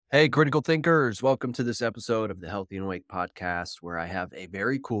Hey, critical thinkers, welcome to this episode of the Healthy and Awake podcast, where I have a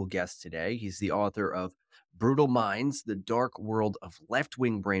very cool guest today. He's the author of Brutal Minds, The Dark World of Left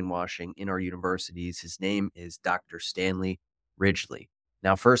Wing Brainwashing in Our Universities. His name is Dr. Stanley Ridgley.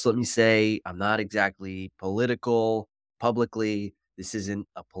 Now, first, let me say I'm not exactly political publicly. This isn't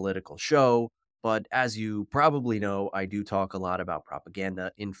a political show, but as you probably know, I do talk a lot about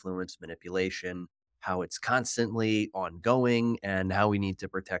propaganda, influence, manipulation, how it's constantly ongoing, and how we need to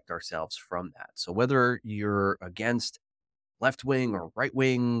protect ourselves from that. So, whether you're against left wing or right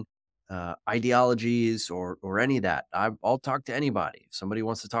wing ideologies or any of that, I'll talk to anybody. If somebody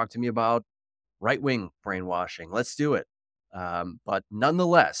wants to talk to me about right wing brainwashing, let's do it. But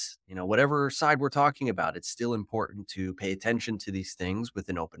nonetheless, whatever side we're talking about, it's still important to pay attention to these things with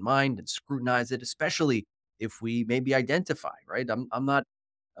an open mind and scrutinize it, especially if we maybe identify, right? I'm not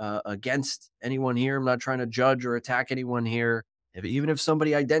against anyone here. I'm not trying to judge or attack anyone here. Even if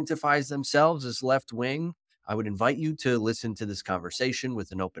somebody identifies themselves as left wing, I would invite you to listen to this conversation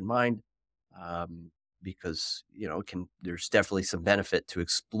with an open mind, um, because there's definitely some benefit to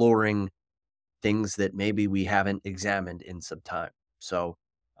exploring things that maybe we haven't examined in some time. So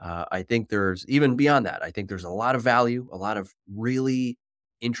I think there's even beyond that. I think there's a lot of value, a lot of really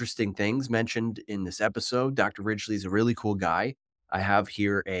interesting things mentioned in this episode. Dr. Ridgely is a really cool guy. I have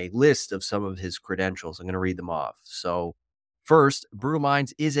here a list of some of his credentials. I'm going to read them off. So, first, Brutal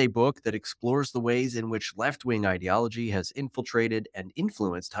Minds is a book that explores the ways in which left wing ideology has infiltrated and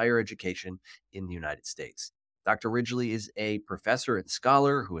influenced higher education in the United States. Dr. Ridgely is a professor and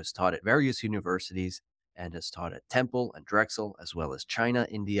scholar who has taught at various universities and has taught at Temple and Drexel, as well as China,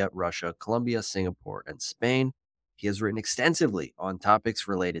 India, Russia, Colombia, Singapore, and Spain. He has written extensively on topics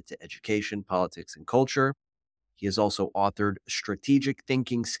related to education, politics, and culture. He has also authored Strategic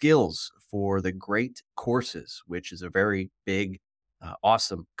Thinking Skills for the Great Courses, which is a very big,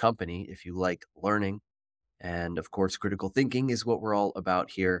 awesome company if you like learning. And of course, critical thinking is what we're all about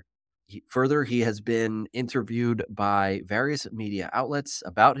here. Further, he has been interviewed by various media outlets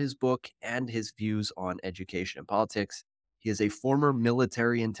about his book and his views on education and politics. He is a former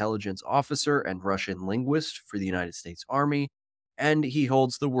military intelligence officer and Russian linguist for the United States Army, and he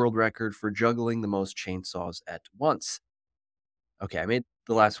holds the world record for juggling the most chainsaws at once. Okay, I made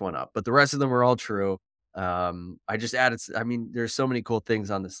the last one up, but the rest of them are all true. I just added, there's so many cool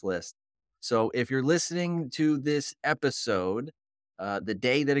things on this list. So if you're listening to this episode, the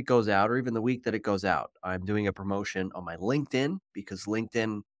day that it goes out, or even the week that it goes out, I'm doing a promotion on my LinkedIn because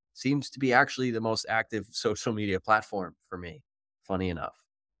LinkedIn seems to be actually the most active social media platform for me, funny enough.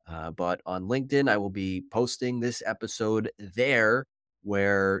 But on LinkedIn, I will be posting this episode there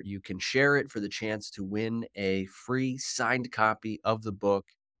where you can share it for the chance to win a free signed copy of the book.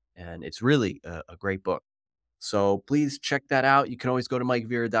 And it's really a great book. So please check that out. You can always go to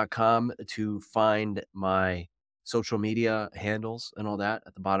mikevira.com to find my social media handles and all that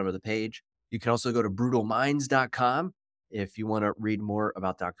at the bottom of the page. You can also go to brutalminds.com if you want to read more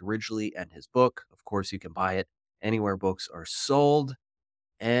about Dr. Ridgely and his book. Of course, you can buy it anywhere books are sold.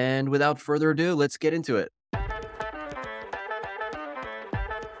 And without further ado, let's get into it.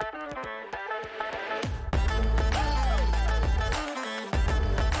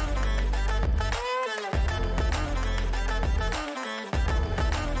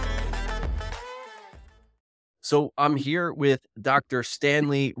 So I'm here with Dr.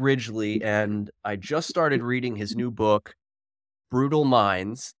 Stanley Ridgely, and I just started reading his new book, Brutal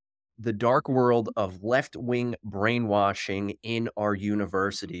Minds, The Dark World of Left Wing Brainwashing in Our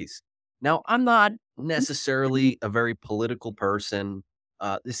Universities. Now, I'm not necessarily a very political person.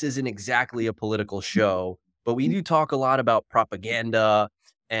 This isn't exactly a political show, but we do talk a lot about propaganda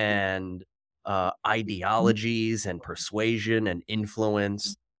and ideologies and persuasion and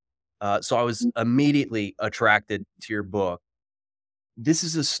influence. So I was immediately attracted to your book. This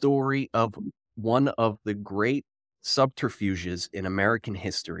is a story of one of the great subterfuges in American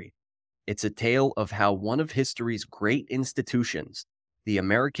history. It's a tale of how one of history's great institutions, the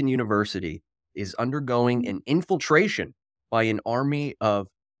American university, is undergoing an infiltration by an army of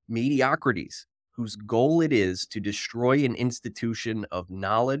mediocrities whose goal it is to destroy an institution of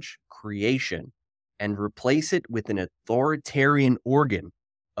knowledge, creation, and replace it with an authoritarian organ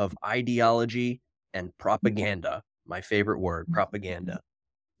of ideology and propaganda. My favorite word, propaganda.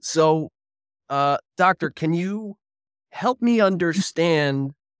 So, doctor, can you help me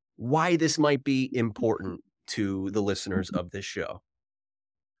understand why this might be important to the listeners of this show?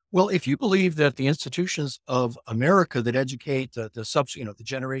 Well, if you believe that the institutions of America that educate the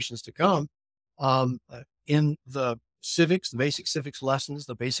generations to come, in the civics, the basic civics lessons,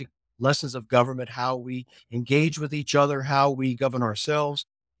 the basic lessons of government, how we engage with each other, how we govern ourselves,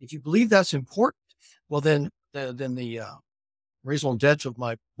 If you believe that's important, well, then the raison d'etre of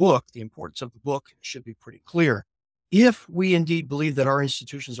my book, the importance of the book should be pretty clear. If we indeed believe that our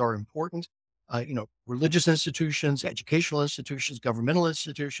institutions are important, religious institutions, educational institutions, governmental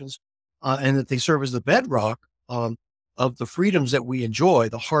institutions, and that they serve as the bedrock of the freedoms that we enjoy,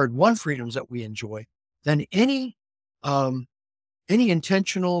 the hard-won freedoms that we enjoy, then um, any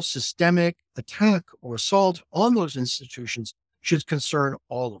intentional systemic attack or assault on those institutions should concern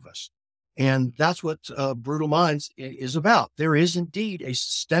all of us. And that's what Brutal Minds is about. There is indeed a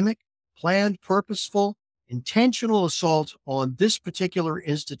systemic, planned, purposeful, intentional assault on this particular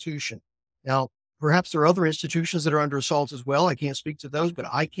institution. Now, perhaps there are other institutions that are under assault as well. I can't speak to those, but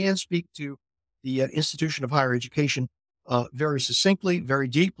I can speak to the institution of higher education very succinctly, very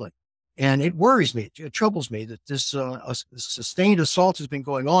deeply. And it worries me, it troubles me that this sustained assault has been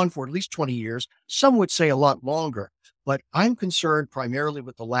going on for at least 20 years. Some would say a lot longer, but I'm concerned primarily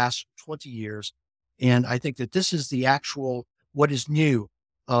with the last 20 years. And I think that this is the actual, what is new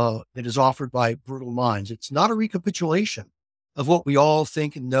that is offered by Brutal Minds. It's not a recapitulation of what we all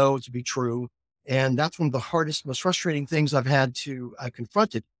think and know to be true. And that's one of the hardest, most frustrating things I've had to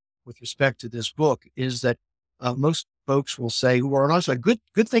confronted with respect to this book is that most folks will say, who are also good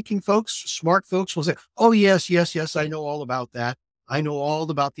thinking folks, smart folks will say, oh, yes, yes, yes, I know all about that. I know all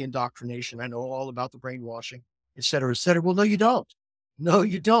about the indoctrination. I know all about the brainwashing, et cetera, et cetera. Well, no, you don't. No,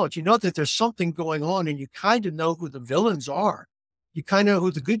 you don't. You know that there's something going on and you kind of know who the villains are. You kind of know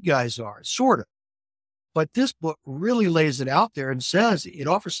who the good guys are, sort of. But this book really lays it out there and says it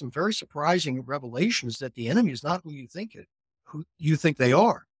offers some very surprising revelations that the enemy is not who you think they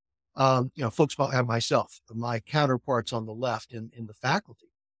are. Folks like myself, my counterparts on the left in the faculty,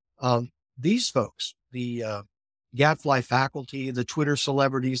 these folks, the gadfly faculty, the Twitter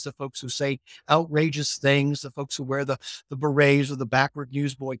celebrities, the folks who say outrageous things, the folks who wear the berets or the backward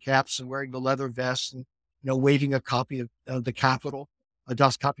newsboy caps and wearing the leather vests and, waving a copy of the Capitol, a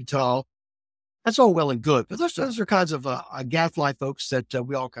Das Kapital. That's all well and good, but those are kinds of gadfly folks that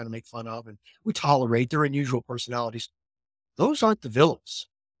we all kind of make fun of and we tolerate their unusual personalities. Those aren't the villains.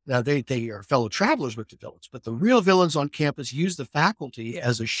 Now, they are fellow travelers with the villains, but the real villains on campus use the faculty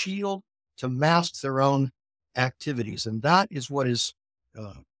as a shield to mask their own activities. And that is what is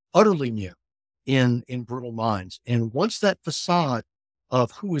uh, utterly new in Brutal Minds. And once that facade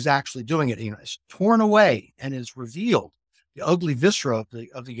of who is actually doing it, is torn away and is revealed, the ugly viscera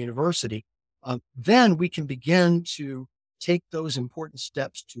of the university, then we can begin to take those important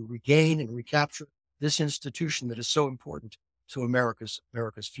steps to regain and recapture this institution that is so important to America's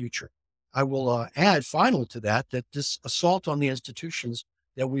future. I will add final to that this assault on the institutions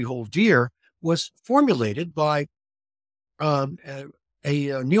that we hold dear was formulated by a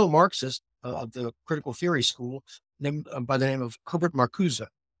neo-Marxist of the critical theory school named by the name of Herbert Marcuse.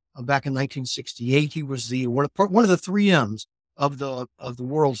 Back in 1968, he was the one of the three M's of the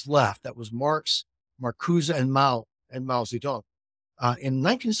world's left. That was Marx, Marcuse, and Mao Zedong. In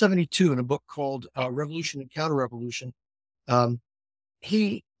 1972, in a book called Revolution and Counter-Revolution,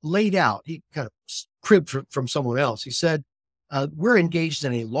 he laid out, he kind of cribbed from someone else. He said, we're engaged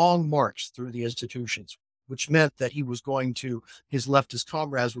in a long march through the institutions, which meant that his leftist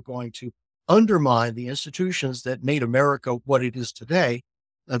comrades were going to undermine the institutions that made America what it is today,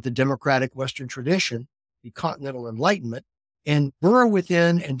 the democratic Western tradition, the Continental Enlightenment, and burrow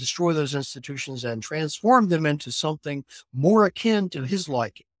within and destroy those institutions and transform them into something more akin to his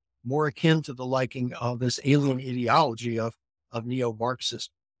liking, more akin to the liking of this alien ideology of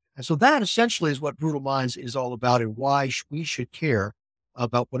neo-Marxism. And so that essentially is what Brutal Minds is all about and why we should care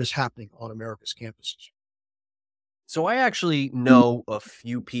about what is happening on America's campuses. So I actually know a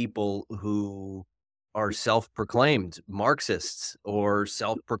few people who are self-proclaimed Marxists or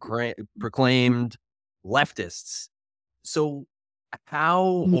self-proclaimed leftists. So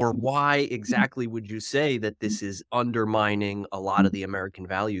how or why exactly would you say that this is undermining a lot of the American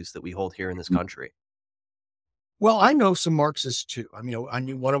values that we hold here in this country? Well, I know some Marxists too. I mean, I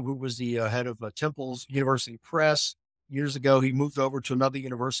knew one of who was the head of Temple's University Press years ago. He moved over to another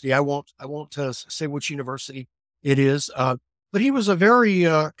university. I won't say which university it is, but he was a very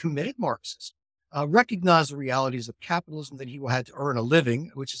committed Marxist. Recognized the realities of capitalism, that he had to earn a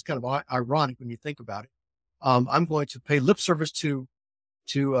living, which is kind of ironic when you think about it. I'm going to pay lip service to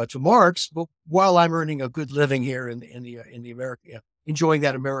Marx, but while I'm earning a good living here in the America, enjoying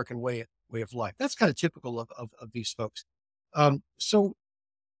that American way of life. That's kind of typical of these folks. So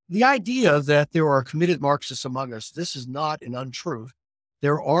the idea that there are committed Marxists among us, this is not an untruth.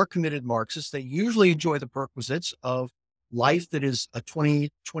 There are committed Marxists. They usually enjoy the perquisites of life that is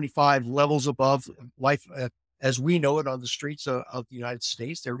 20, 25 levels above life as we know it on the streets of the United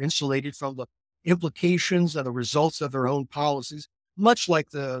States. They're insulated from the implications and the results of their own policies, much like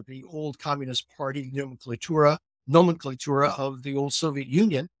the old Communist Party nomenclatura of the old Soviet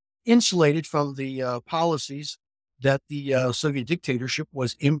Union, insulated from the policies that the Soviet dictatorship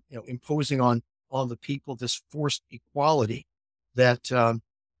was imposing on the people, this forced equality that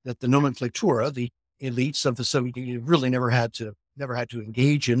that the nomenclatura, the elites of the Soviet Union, really never had to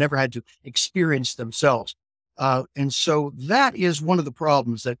engage in, never had to experience themselves. And so that is one of the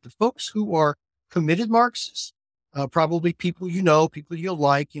problems, that the folks who are committed Marxists, probably people people you'll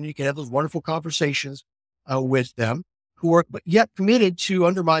like, you can have those wonderful conversations with them, who are but yet committed to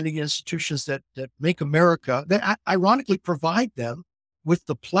undermining institutions that make America, that ironically provide them with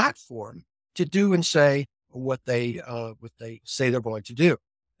the platform to do and say what they say they're going to do.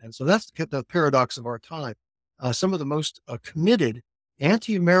 And so that's the paradox of our time. Some of the most committed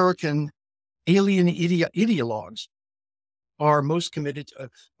anti-American alien ideologues are most committed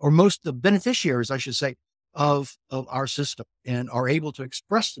or most the beneficiaries, I should say, of our system, and are able to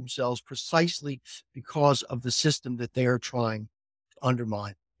express themselves precisely because of the system that they are trying to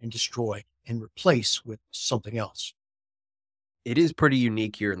undermine and destroy and replace with something else. It is pretty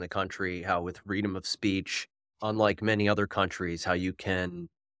unique here in the country how with freedom of speech, unlike many other countries, how you can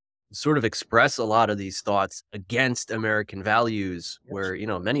sort of express a lot of these thoughts against American values Yes.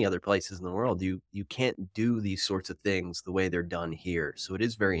 where, many other places in the world, you can't do these sorts of things the way they're done here. So it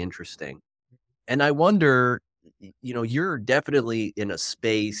is very interesting. And I wonder, you're definitely in a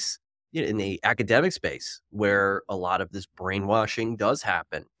space, in the academic space where a lot of this brainwashing does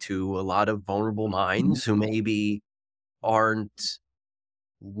happen to a lot of vulnerable minds who maybe aren't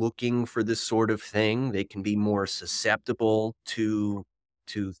looking for this sort of thing. They can be more susceptible to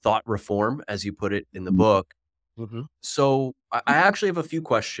thought reform, as you put it in the book. Mhm. So I actually have a few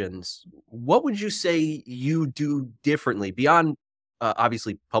questions. What would you say you do differently beyond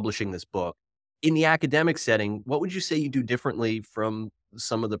obviously publishing this book? In the academic setting, what would you say you do differently from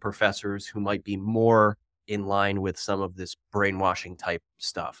some of the professors who might be more in line with some of this brainwashing type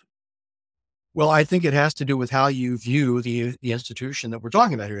stuff? Well, I think it has to do with how you view the institution that we're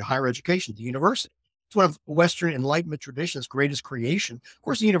talking about here, higher education, the university. It's one of Western Enlightenment tradition's greatest creation. Of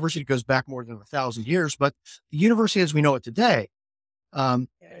course, the university goes back more than 1,000 years, but the university as we know it today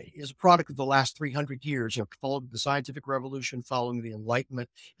is a product of the last 300 years, following the scientific revolution, following the Enlightenment,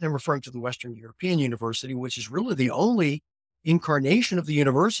 and I'm referring to the Western European University, which is really the only incarnation of the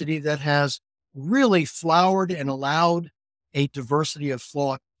university that has really flowered and allowed a diversity of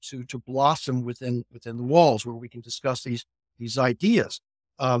thought to blossom within the walls where we can discuss these ideas.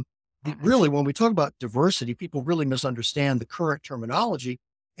 Um, really, when we talk about diversity, people really misunderstand the current terminology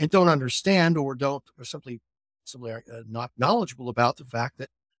and don't understand or simply are not knowledgeable about the fact that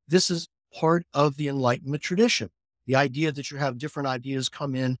this is part of the Enlightenment tradition. The idea that you have different ideas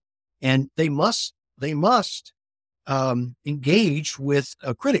come in, and they must engage with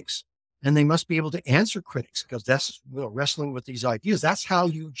critics, and they must be able to answer critics, because that's wrestling with these ideas. That's how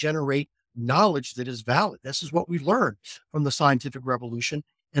you generate knowledge that is valid. This is what we learned from the scientific revolution,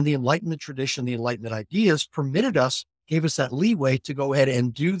 and the Enlightenment tradition. The Enlightenment ideas gave us that leeway to go ahead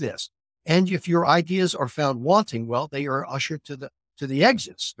and do this. And if your ideas are found wanting, well, they are ushered to the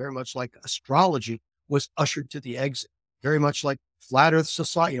exits, very much like astrology was ushered to the exit, very much like flat Earth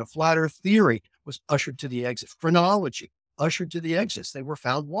society, flat Earth theory was ushered to the exit, phrenology ushered to the exits. They were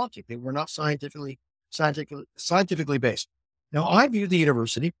found wanting. They were not scientifically based. Now, I view the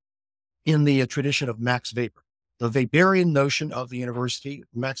university in the tradition of Max Weber, the Weberian notion of the university.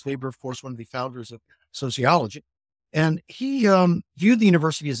 Max Weber, of course, one of the founders of sociology, and he viewed the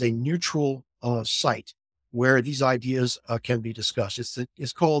university as a neutral site where these ideas can be discussed.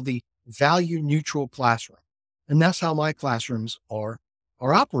 It's called the value neutral classroom, and that's how my classrooms are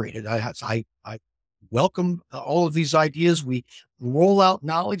operated. I welcome all of these ideas. We roll out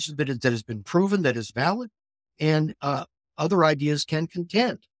knowledge that has been proven, that is valid, and other ideas can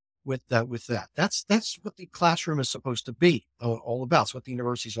contend with that. That's what the classroom is supposed to be all about. It's what the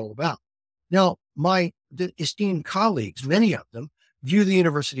university is all about. Now, the esteemed colleagues, many of them, view the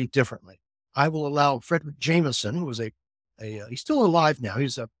university differently. I will allow Frederick Jameson, who was he's still alive now.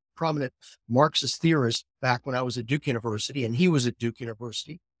 He's a prominent Marxist theorist back when I was at Duke University, and he was at Duke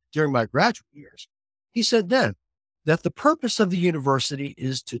University during my graduate years. He said then that the purpose of the university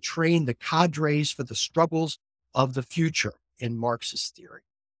is to train the cadres for the struggles of the future in Marxist theory.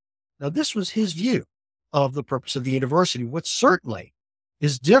 Now, this was his view of the purpose of the university. What certainly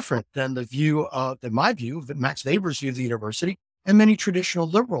is different than my view, that Max Weber's view of the university, and many traditional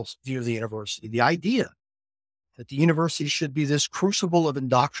liberals' view of the university. The idea that the university should be this crucible of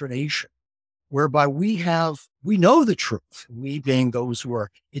indoctrination, whereby we know the truth. We being those who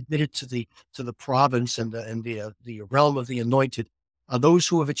are admitted to the province and the realm of the anointed, those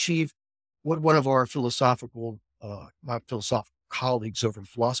who have achieved what one of our my philosophical colleagues over in the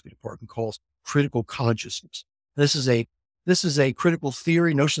philosophy department calls critical consciousness. This is a critical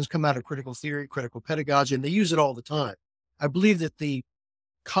theory. Notions come out of critical theory, critical pedagogy, and they use it all the time. I believe that the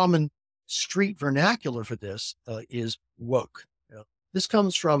common street vernacular for this is woke. This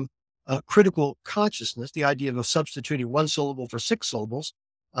comes from critical consciousness, the idea of substituting one syllable for six syllables,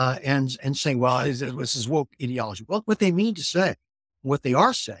 and saying, well, this is woke ideology. Well, what they mean to say, what they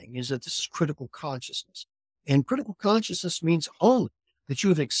are saying is that this is critical consciousness. And critical consciousness means only that you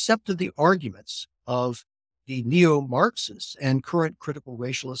have accepted the arguments of the neo-Marxists and current critical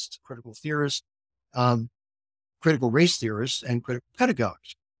racialists, critical theorists, critical race theorists, and critical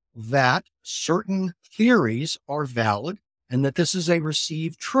pedagogues, that certain theories are valid and that this is a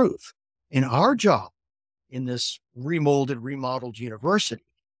received truth. And our job in this remodeled university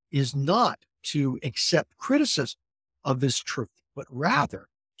is not to accept criticism of this truth, but rather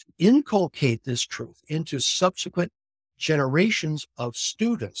to inculcate this truth into subsequent generations of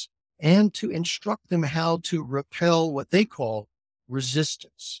students and to instruct them how to repel what they call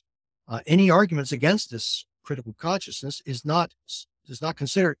resistance. Any arguments against this critical consciousness is not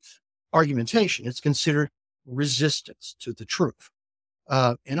considered argumentation. It's considered resistance to the truth.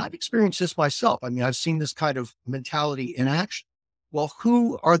 And I've experienced this myself. I mean, I've seen this kind of mentality in action. Well,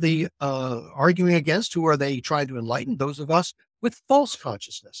 who are they arguing against? Who are they trying to enlighten? Those of us with false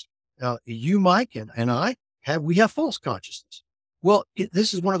consciousness. You, Mike, and I we have false consciousness. Well,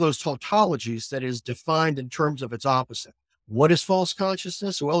 this is one of those tautologies that is defined in terms of its opposite. What is false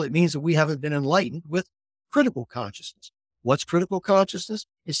consciousness? Well, it means that we haven't been enlightened with critical consciousness. What's critical consciousness?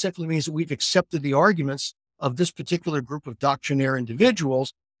 It simply means that we've accepted the arguments of this particular group of doctrinaire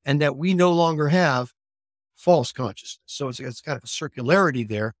individuals and that we no longer have false consciousness. So it's kind of a circularity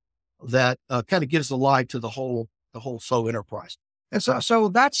there that kind of gives the lie to the whole flow enterprise. And so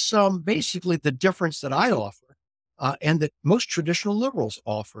that's basically the difference that I offer and that most traditional liberals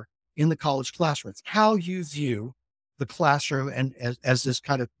offer in the college classroom. It's how you view the classroom and as this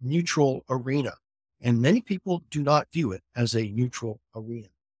kind of neutral arena. And many people do not view it as a neutral arena.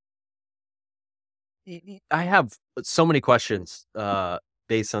 I have so many questions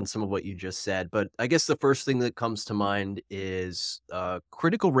based on some of what you just said, but I guess the first thing that comes to mind is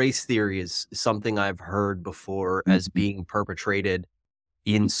critical race theory is something I've heard before as being perpetrated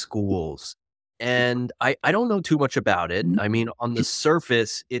in schools. And I don't know too much about it. I mean, on the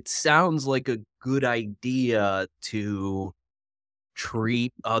surface, it sounds like a good idea to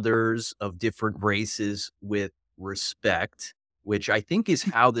treat others of different races with respect, which I think is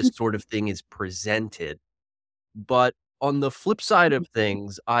how this sort of thing is presented. But on the flip side of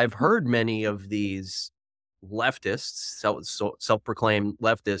things, I've heard many of these leftists, self-proclaimed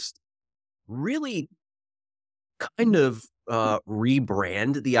leftists, really kind of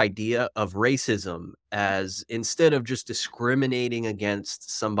rebrand the idea of racism as instead of just discriminating against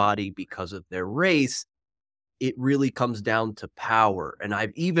somebody because of their race, it really comes down to power. And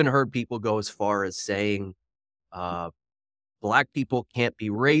I've even heard people go as far as saying uh, Black people can't be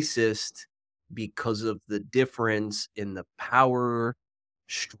racist because of the difference in the power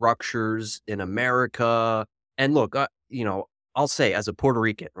structures in America. And look, I'll say as a Puerto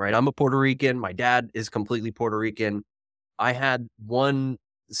Rican, right? I'm a Puerto Rican. My dad is completely Puerto Rican. I had one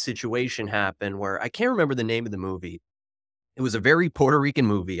situation happen where I can't remember the name of the movie. It was a very Puerto Rican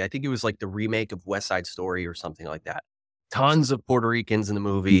movie. I think it was like the remake of West Side Story or something like that. Tons of Puerto Ricans in the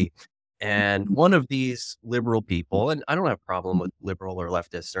movie. And one of these liberal people, and I don't have a problem with liberal or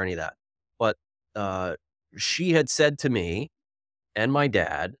leftists or any of that, but she had said to me and my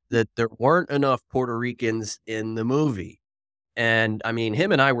dad that there weren't enough Puerto Ricans in the movie. And I mean,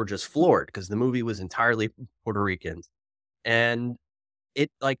 him and I were just floored because the movie was entirely Puerto Ricans. And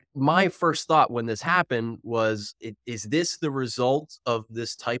my first thought when this happened was, is this the result of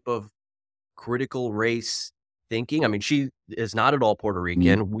this type of critical race thinking? I mean, she is not at all Puerto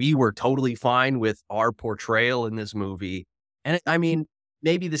Rican. We were totally fine with our portrayal in this movie. And I mean,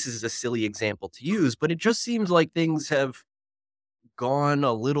 maybe this is a silly example to use, but it just seems like things have gone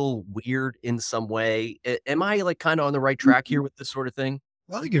a little weird in some way. Am I like kind of on the right track here with this sort of thing?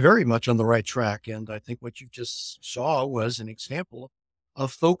 Well, I think you're very much on the right track. And I think what you just saw was an example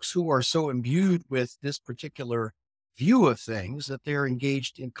of folks who are so imbued with this particular view of things that they're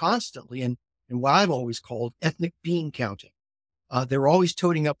engaged in constantly in what I've always called ethnic bean counting. They're always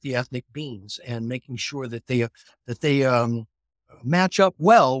toting up the ethnic beans and making sure that they match up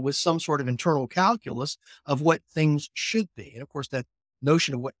well with some sort of internal calculus of what things should be. And of course, that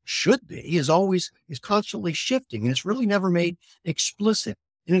notion of what should be is constantly shifting, and it's really never made explicit.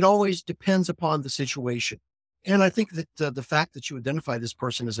 And it always depends upon the situation. And I think that the fact that you identify this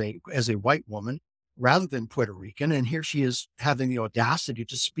person as a white woman rather than Puerto Rican, and here she is having the audacity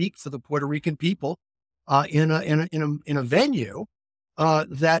to speak for the Puerto Rican people in a venue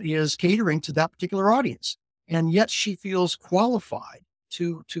that is catering to that particular audience, and yet she feels qualified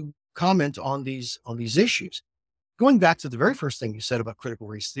to comment on these issues. Going back to the very first thing you said about critical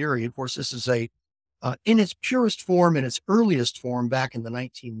race theory, of course, this is in its purest form, in its earliest form back in the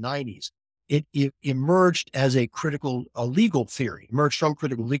 1990s, it emerged as a legal theory, emerged from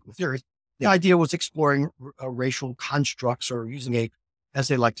critical legal theory. The idea was exploring racial constructs or using as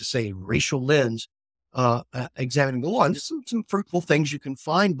they like to say, racial lens, examining the law. And there's some fruitful things you can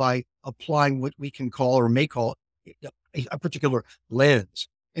find by applying what we can call or may call a particular lens.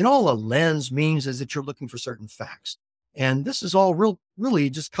 And all a lens means is that you're looking for certain facts. And this is all really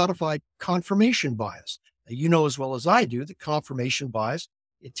just codified confirmation bias. You know as well as I do that confirmation bias,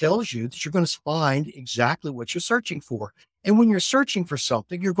 it tells you that you're going to find exactly what you're searching for. And when you're searching for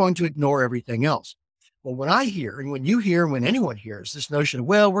something, you're going to ignore everything else. Well, when I hear, and when you hear, and when anyone hears this notion of,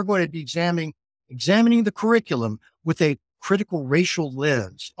 well, we're going to be examining the curriculum with a critical racial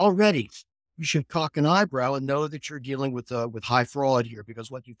lens, already you should cock an eyebrow and know that you're dealing with high fraud here,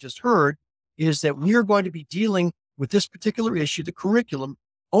 because what you've just heard is that we are going to be dealing with this particular issue, the curriculum,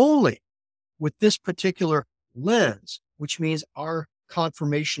 only with this particular lens, which means our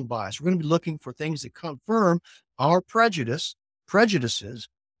confirmation bias. We're going to be looking for things that confirm our prejudices.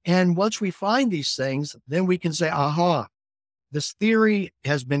 And once we find these things, then we can say, aha, this theory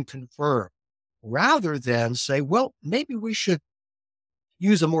has been confirmed, rather than say, well, maybe we should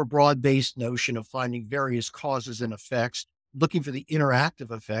use a more broad-based notion of finding various causes and effects, looking for the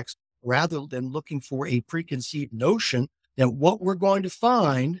interactive effects, rather than looking for a preconceived notion that what we're going to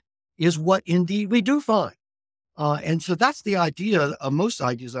find is what indeed we do find. And so that's the idea of most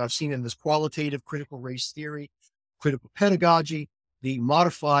ideas that I've seen in this qualitative critical race theory, critical pedagogy, the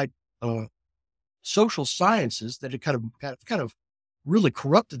modified social sciences that have kind of really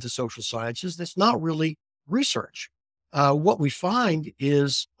corrupted the social sciences. That's not really research. What we find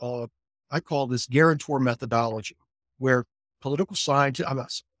is, I call this guarantor methodology, where political scientists, I'm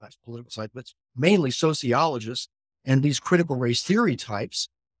not political science, but mainly sociologists and these critical race theory types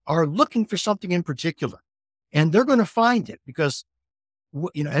are looking for something in particular, and they're going to find it because,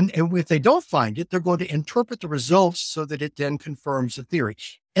 and if they don't find it, they're going to interpret the results so that it then confirms the theory.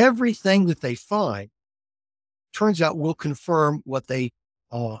 Everything that they find turns out will confirm what they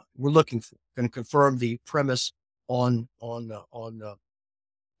were looking for, going to confirm the premise on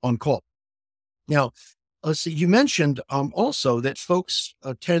call. Now, let's see, you mentioned also that folks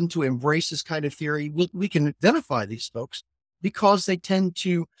tend to embrace this kind of theory. We can identify these folks because they tend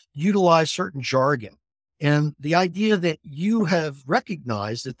to utilize certain jargon. And the idea that you have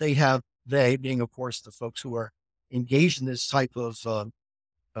recognized that they being, of course, the folks who are engaged in this type of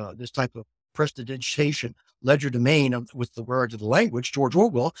prestidigitation, legerdemain with regard to the language, George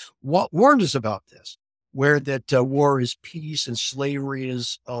Orwell warned us about this, where that war is peace and slavery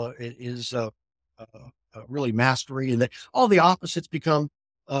is really mastery, and that all the opposites become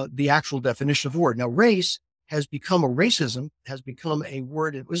the actual definition of war. Now, racism has become a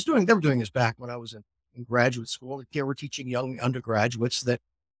word. They were doing this back when I was in graduate school. They were teaching young undergraduates that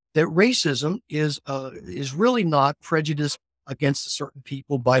racism is really not prejudice against certain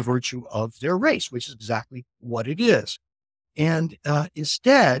people by virtue of their race, which is exactly what it is. And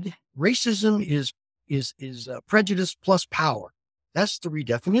instead, racism is prejudice plus power. That's the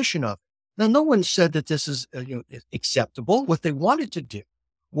redefinition of it. Now, no one said that this is acceptable. What they wanted to do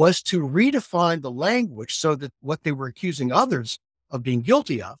was to redefine the language so that what they were accusing others of being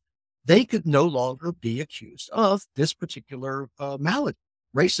guilty of, they could no longer be accused of this particular malady,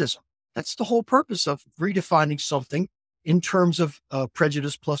 racism. That's the whole purpose of redefining something in terms of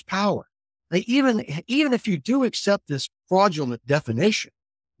prejudice plus power. Now, even if you do accept this fraudulent definition,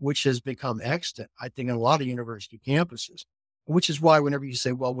 which has become extant, I think, in a lot of university campuses, which is why whenever you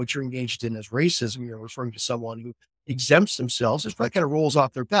say, well, what you're engaged in is racism, you're referring to someone who exempts themselves. It kind of rolls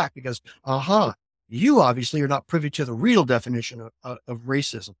off their back because, you obviously are not privy to the real definition of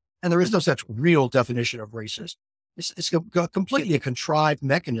racism. And there is no such real definition of racism. It's completely a contrived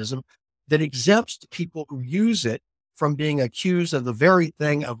mechanism that exempts the people who use it from being accused of the very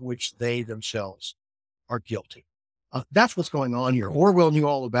thing of which they themselves are guilty. That's what's going on here. Orwell knew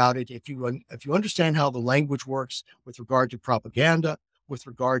all about it. If you understand how the language works with regard to propaganda, with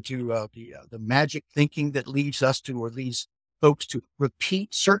regard to the magic thinking that leads folks to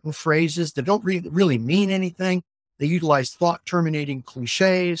repeat certain phrases that don't really mean anything, They utilize thought terminating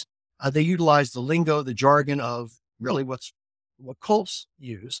cliches. They utilize the lingo, the jargon of really what cults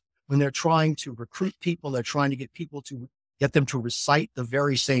use when they're trying to recruit people. They're trying to get them to recite the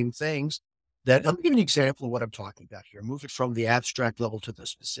very same things. Let me give you an example of what I'm talking about here, moving from the abstract level to the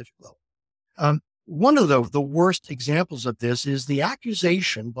specific level. One of the worst examples of this is the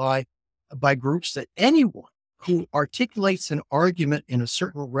accusation by groups that anyone who articulates an argument in a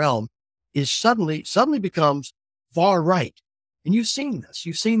certain realm is suddenly becomes far right. And you've seen this.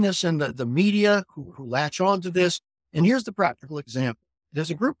 You've seen this in the media who latch on to this. And here's the practical example.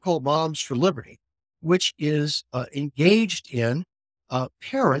 There's a group called Moms for Liberty, which is engaged in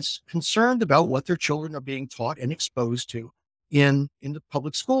parents concerned about what their children are being taught and exposed to in the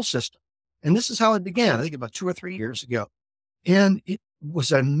public school system. And this is how it began, I think about 2 or 3 years ago. And it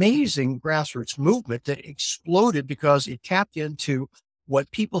was an amazing grassroots movement that exploded because it tapped into what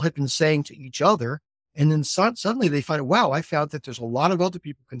people had been saying to each other. And then suddenly they find, wow, I found that there's a lot of other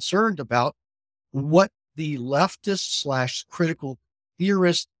people concerned about what the leftist slash critical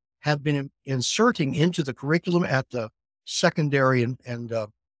theorists have been inserting into the curriculum at the secondary and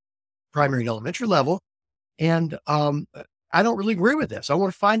primary and elementary level. And I don't really agree with this. I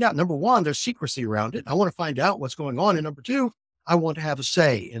want to find out. Number one, there's secrecy around it. I want to find out what's going on. And number two, I want to have a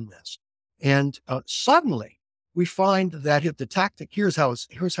say in this. And suddenly we find that if the tactic, here's how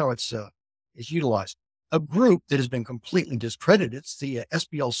it's is utilized. A group that has been completely discredited. It's the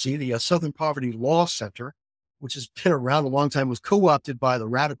SPLC, the Southern Poverty Law Center, which has been around a long time, was co-opted by the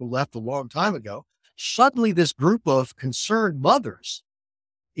radical left a long time ago. Suddenly this group of concerned mothers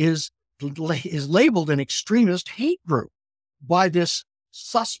is labeled an extremist hate group by this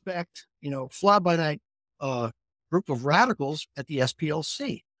suspect, fly-by-night group of radicals at the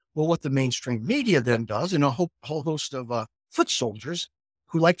SPLC. Well, what the mainstream media then does, and a whole host of foot soldiers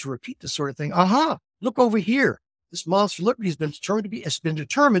who like to repeat this sort of thing, look over here. This Moms for Liberty has been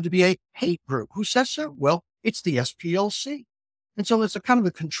determined to be a hate group. Who says so? Well, it's the SPLC. And so it's a kind of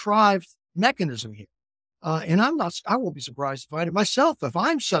a contrived mechanism here. And I won't be surprised to find it myself if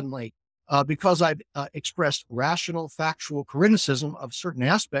I'm suddenly, because I've expressed rational, factual criticism of certain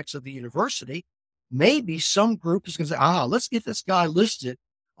aspects of the university, maybe some group is going to say, let's get this guy listed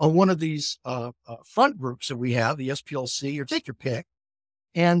on one of these front groups that we have, the SPLC, or take your pick.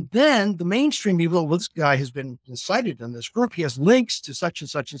 And then the mainstream people, well, this guy has been cited in this group. He has links to such and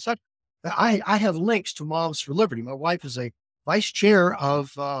such and such. I have links to Moms for Liberty. My wife is a vice chair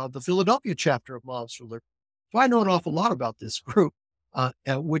of the Philadelphia chapter of Moms for Liberty. So I know an awful lot about this group,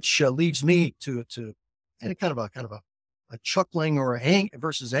 which leads me to and kind of a chuckling or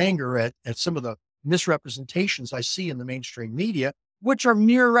versus anger at some of the misrepresentations I see in the mainstream media, which are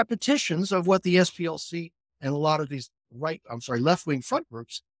mere repetitions of what the SPLC and a lot of these left-wing front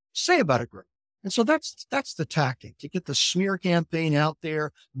groups say about a group. And so that's the tactic, to get the smear campaign out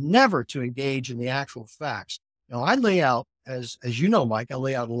there, never to engage in the actual facts. Now, I lay out, as you know, Mike, I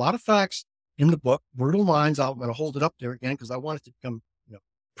lay out a lot of facts in the book, Brutal Minds. I'm going to hold it up there again because I want it to become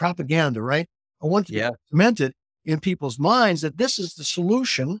propaganda, right? I want it to be cemented in people's minds that this is the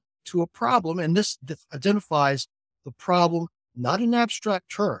solution to a problem. And this identifies the problem, not in abstract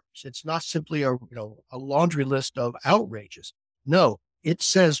terms. It's not simply a laundry list of outrages. No, it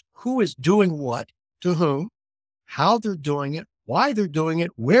says who is doing what to whom, how they're doing it, why they're doing it,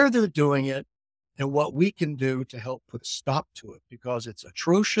 where they're doing it, and what we can do to help put a stop to it, because it's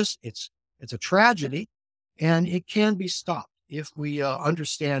atrocious. It's a tragedy, and it can be stopped if we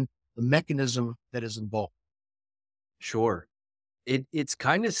understand the mechanism that is involved. Sure. It's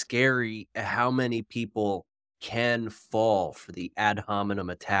kind of scary how many people can fall for the ad hominem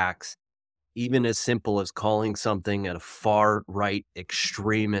attacks, even as simple as calling something a far right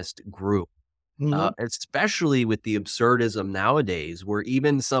extremist group, Mhm. especially with the absurdism nowadays, where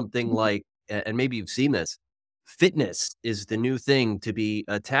even something like, and maybe you've seen this, fitness is the new thing to be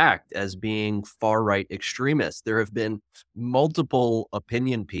attacked as being far right extremists. There have been multiple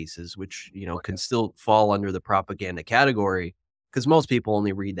opinion pieces, which, can still fall under the propaganda category because most people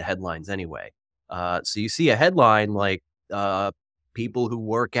only read the headlines anyway. So you see a headline like, people who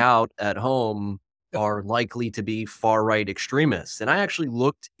work out at home are likely to be far right extremists. And I actually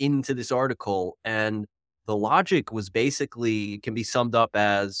looked into this article, and the logic was basically, it can be summed up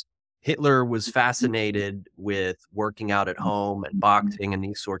as Hitler was fascinated with working out at home and boxing and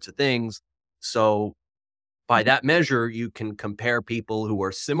these sorts of things. So by that measure, you can compare people who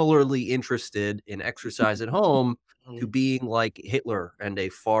are similarly interested in exercise at home to Mhm. being like Hitler and a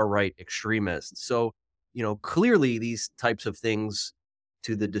far right extremist. So, clearly these types of things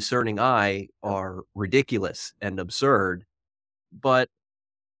to the discerning eye are ridiculous and absurd. But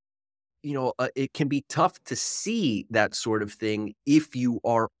it can be tough to see that sort of thing if you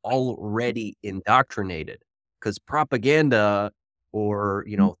are already indoctrinated, because propaganda or,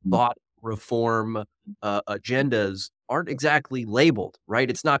 thought reform agendas aren't exactly labeled, right?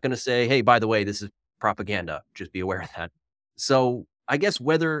 It's not going to say, hey, by the way, this is propaganda. Just be aware of that. So I guess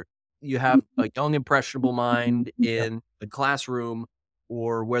whether you have a young, impressionable mind Yeah. in the classroom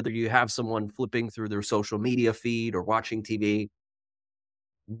or whether you have someone flipping through their social media feed or watching TV,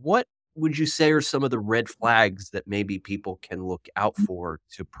 what would you say are some of the red flags that maybe people can look out for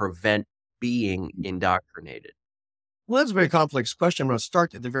to prevent being indoctrinated? Well, that's a very complex question. I'm going to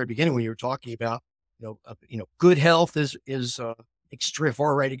start at the very beginning when you were talking about, good health is extreme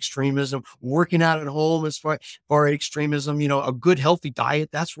far right extremism. Working out at home is far right extremism. A good healthy diet.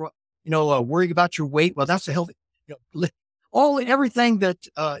 That's what worrying about your weight. Well, that's a healthy. All and everything that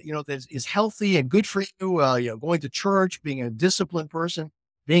that is healthy and good for you. Going to church, being a disciplined person,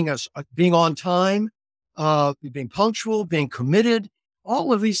 being on time, being punctual, being committed.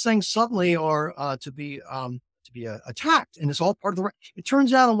 All of these things suddenly are to be attacked, and it's all part of the right. It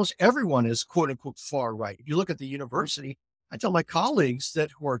turns out almost everyone is quote unquote far right. If you look at the university, I tell my colleagues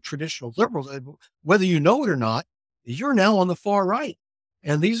that who are traditional liberals, whether you know it or not, you're now on the far right,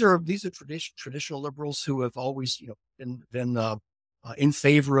 and these are traditional liberals who have always been in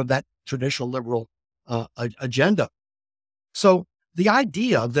favor of that traditional liberal agenda. So the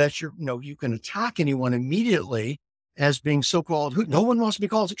idea that you can attack anyone immediately as being so-called who no one wants to be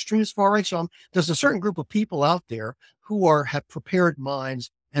called extremist far right. So there's a certain group of people out there who have prepared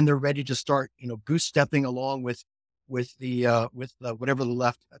minds and they're ready to start, goose stepping along with whatever the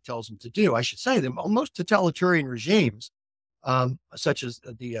left tells them to do. I should say that most totalitarian regimes, such as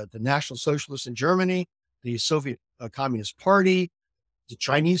the National Socialists in Germany, the Soviet Communist Party, the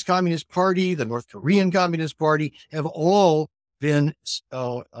Chinese Communist Party, the North Korean Communist Party have all been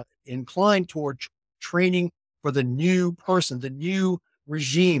inclined toward training for the new person, the new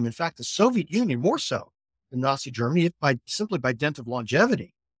regime. In fact, the Soviet Union more so than Nazi Germany, simply by dint of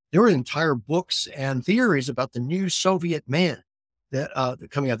longevity. There were entire books and theories about the new Soviet man that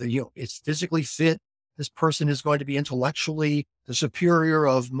coming out. That it's physically fit. This person is going to be intellectually the superior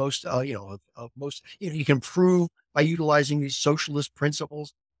of most. Of most. You can prove by utilizing these socialist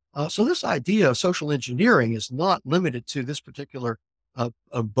principles. So this idea of social engineering is not limited to this particular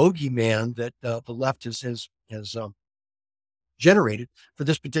bogeyman that the left has generated for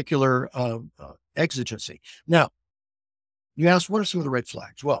this particular exigency. Now, you asked, what are some of the red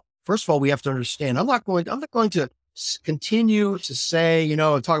flags? Well, first of all, we have to understand. I'm not going to continue to say,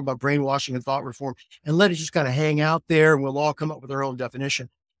 and talk about brainwashing and thought reform and let it just kind of hang out there, and we'll all come up with our own definition.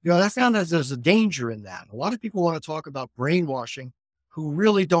 I found that there's a danger in that. A lot of people want to talk about brainwashing who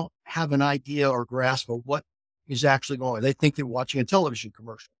really don't have an idea or grasp of what is actually going on. They think that watching a television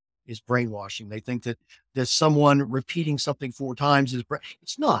commercial is brainwashing. They think that there's someone repeating something 4 times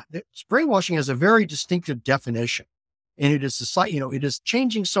it's not. Brainwashing has a very distinctive definition. And it is it is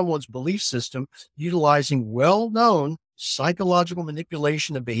changing someone's belief system utilizing well-known psychological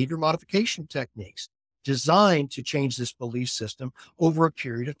manipulation and behavior modification techniques designed to change this belief system over a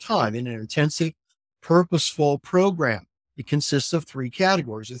period of time in an intensive, purposeful program. It consists of 3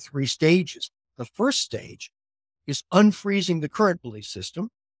 categories or 3 stages. The first stage is unfreezing the current belief system.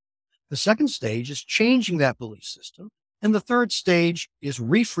 The second stage is changing that belief system. And the third stage is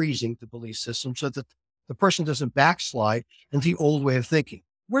refreezing the belief system so that the person doesn't backslide into the old way of thinking.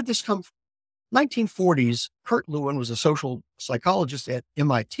 Where'd this come from? 1940s, Kurt Lewin was a social psychologist at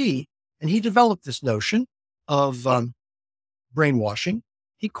MIT, and he developed this notion of brainwashing.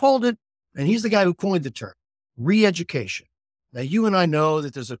 He called it, and he's the guy who coined the term, re-education. Now, you and I know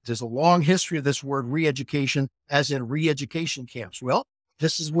that there's a long history of this word re-education, as in re-education camps. Well,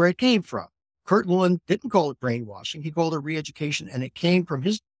 this is where it came from. Kurt Lewin didn't call it brainwashing. He called it re-education, and it came from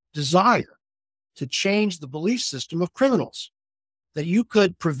his desire to change the belief system of criminals, that you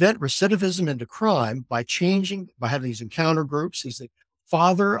could prevent recidivism into crime by having these encounter groups. He's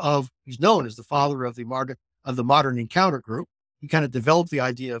known as the father of the modern encounter group. He kind of developed the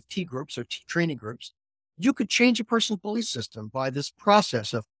idea of T groups or T training groups. You could change a person's belief system by this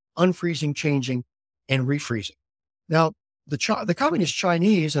process of unfreezing, changing, and refreezing. Now, the communist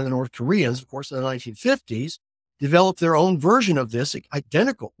Chinese and the North Koreans, of course, in the 1950s, developed their own version of this,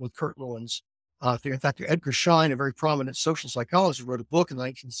 identical with Kurt Lewin's theory. In fact, Edgar Schein, a very prominent social psychologist, wrote a book in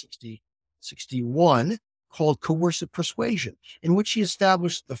 1961 called Coercive Persuasion, in which he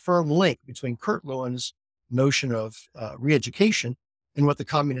established the firm link between Kurt Lewin's notion of re-education and what the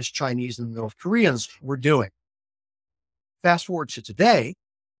communist Chinese and the North Koreans were doing. Fast forward to today,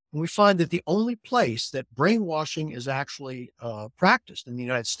 And we find that the only place that brainwashing is actually practiced in the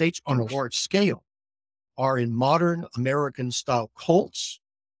United States on a large scale are in modern American style cults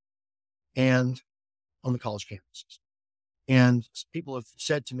and on the college campuses. And people have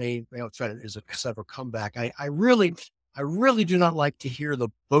said to me, try to, as a sort of a comeback, I really do not like to hear the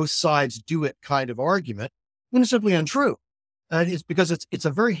both sides do it kind of argument when it's simply untrue. It's because it's a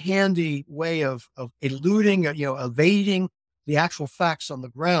very handy way of eluding, evading the actual facts on the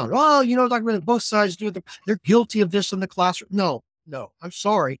ground. Oh, like when both sides do it, they're guilty of this in the classroom. No, no, I'm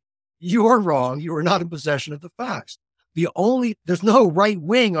sorry. You are wrong. You are not in possession of the facts. There's no right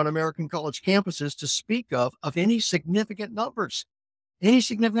wing on American college campuses to speak of any significant numbers, and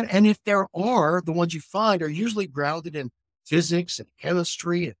if there are, the ones you find are usually grounded in physics and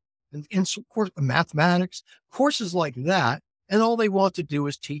chemistry and of course, mathematics, courses like that. And all they want to do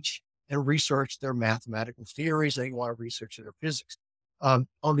is teach and research their mathematical theories. They want to research their physics.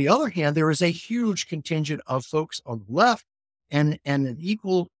 On the other hand, there is a huge contingent of folks on the left and an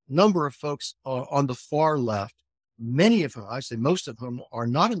equal number of folks on the far left. Many of whom, I say most of whom, are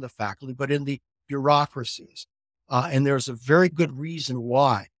not in the faculty, but in the bureaucracies. And there's a very good reason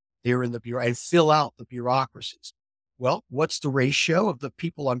why they're in the bureau and fill out the bureaucracies. Well, what's the ratio of the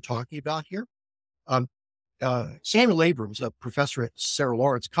people I'm talking about here? Um, Samuel Abrams, a professor at Sarah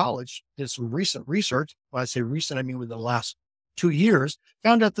Lawrence College, did some recent research. When I say recent, I mean within the last 2 years,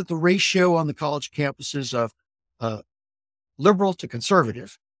 found out that the ratio on the college campuses of liberal to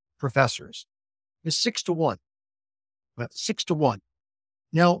conservative professors is 6 to 1. About 6 to 1.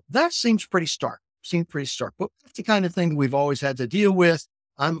 Now, that seems pretty stark. But that's the kind of thing that we've always had to deal with.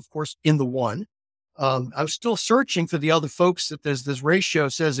 I'm, of course, in the one. I'm still searching for the other folks that this ratio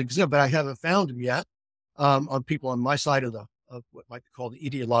says exist, but I haven't found them yet on people on my side of what might be called the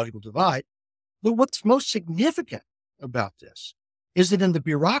ideological divide. But what's most significant about this is that in the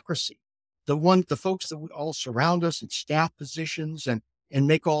bureaucracy, the folks that would all surround us in staff positions and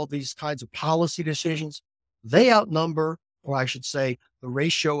make all these kinds of policy decisions, they outnumber, or I should say, the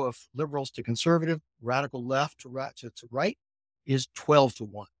ratio of liberals to conservative, radical left to right is 12 to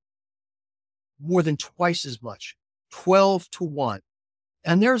 1. More than twice as much, 12 to 1.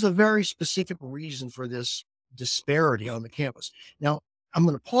 And there's a very specific reason for this disparity on the campus. Now, I'm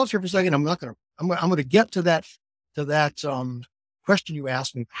going to pause here for a second. I'm going to get to that question you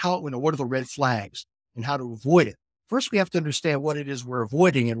asked me, what are the red flags and how to avoid it. First, we have to understand what it is we're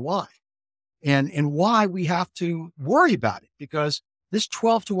avoiding and why. And why we have to worry about it, because this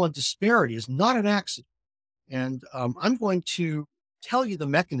 12 to 1 disparity is not an accident. And I'm going to tell you the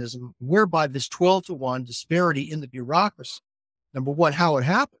mechanism whereby this 12 to 1 disparity in the bureaucracy, number one, how it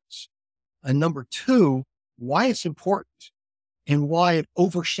happens, and number two, why it's important and why it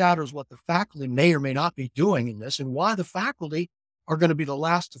overshadows what the faculty may or may not be doing in this, and why the faculty are going to be the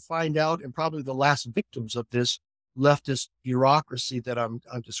last to find out and probably the last victims of this leftist bureaucracy that I'm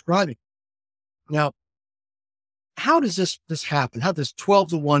describing. Now, how does this happen? How does 12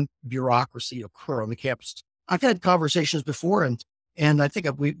 to 1 bureaucracy occur on the campus? I've had conversations before, and I think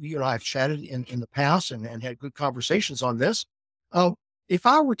you and I have chatted in the past and had good conversations on this. If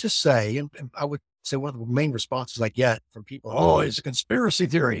I were to say, and I would say one of the main responses I get from people, oh, it's a conspiracy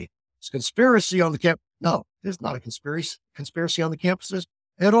theory. It's a conspiracy on the camp. No, there's not a conspiracy on the campuses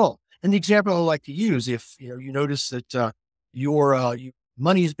at all. And the example I like to use, if you notice that your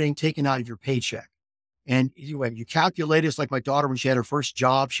money is being taken out of your paycheck, and you calculate it's like my daughter when she had her first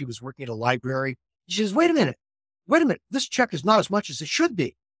job, she was working at a library. She says, wait a minute, this check is not as much as it should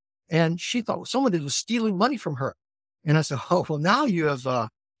be. And she thought someone was stealing money from her. And I said, oh, well, now you have,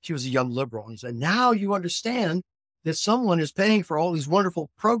 she was a young liberal. And he said, now you understand that someone is paying for all these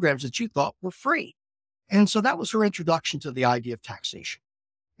wonderful programs that you thought were free. And so that was her introduction to the idea of taxation.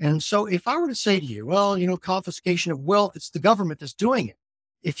 And so if I were to say to you, well, confiscation of wealth, it's the government that's doing it.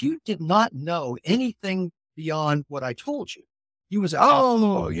 If you did not know anything beyond what I told you, you would say,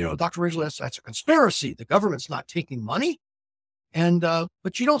 oh, Dr. Ridgley, that's a conspiracy. The government's not taking money. And,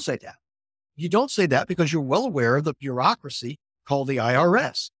 but you don't say that. You don't say that because you're well aware of the bureaucracy called the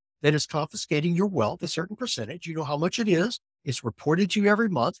IRS that is confiscating your wealth, a certain percentage. You know how much it is. It's reported to you every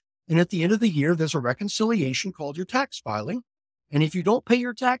month. And at the end of the year, there's a reconciliation called your tax filing. And if you don't pay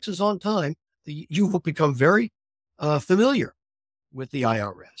your taxes on time, you will become very familiar with the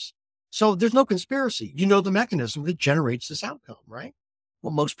IRS. So there's no conspiracy. You know the mechanism that generates this outcome, right?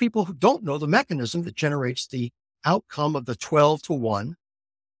 Well, most people who don't know the mechanism that generates the outcome of the 12 to 1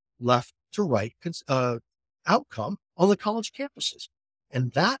 left to right outcome on the college campuses.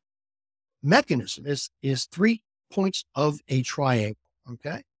 And that mechanism is 3 points of a triangle.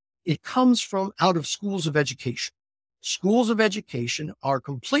 Okay. It comes from out of schools of education. schools of education are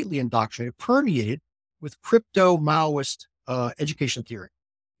completely indoctrinated, permeated with crypto Maoist education theory.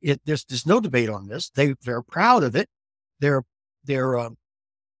 There's no debate on this. They're proud of it. They're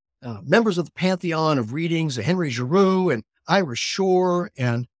members of the pantheon of readings of Henry Giroux and Ira Shore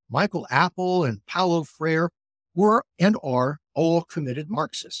and Michael Apple and Paulo Freire were and are all committed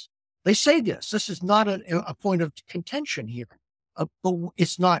Marxists. They say this. This is not a point of contention here. But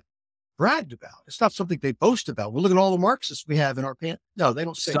it's not bragged about. It's not something they boast about. Well, look at all the Marxists we have in our pantheon. No, they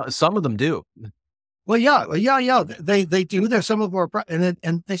don't say that. Some of them do. Well, yeah. They do. There's some of them are,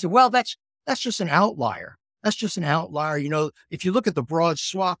 and they say, well, that's just an outlier. That's just an outlier. If you look at the broad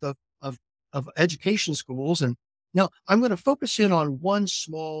swath of education schools, and now I'm going to focus in on one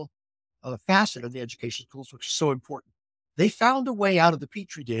small facet of the education schools, which is so important. They found a way out of the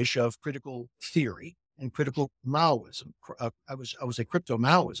petri dish of critical theory and critical Maoism. I was a crypto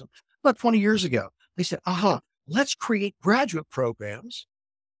Maoism about 20 years ago. They said, let's create graduate programs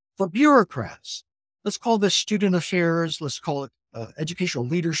for bureaucrats. Let's call this student affairs. Let's call it educational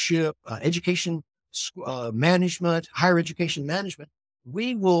leadership, education management, higher education management.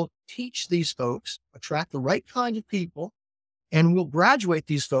 We will teach these folks, attract the right kind of people, and we'll graduate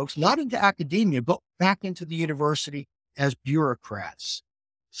these folks, not into academia, but back into the university as bureaucrats.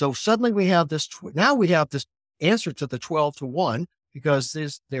 So suddenly we have this, now we have this answer to the 12-1,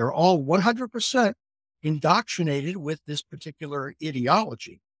 because they're all 100% indoctrinated with this particular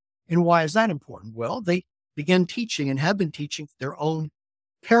ideology. And why is that important? Well, they began teaching and have been teaching their own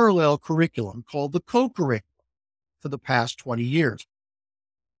parallel curriculum called the co-curriculum for the past 20 years.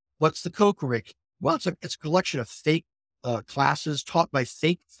 What's the co-curriculum? Well, it's a collection of fake classes taught by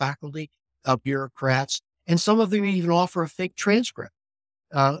fake faculty, bureaucrats, and some of them even offer a fake transcript.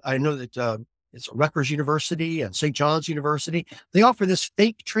 I know that it's Rutgers University and St. John's University. They offer this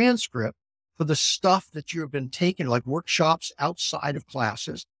fake transcript for the stuff that you have been taking, like workshops outside of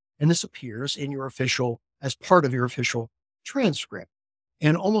classes, and this appears in your as part of your official transcript.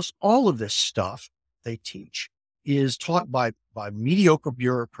 And almost all of this stuff they teach is taught by mediocre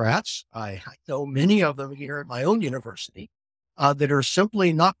bureaucrats. I know many of them here at my own university that are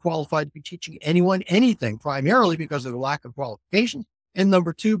simply not qualified to be teaching anyone anything, primarily because of the lack of qualifications, and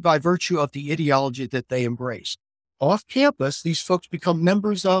number two, by virtue of the ideology that they embrace. Off campus, these folks become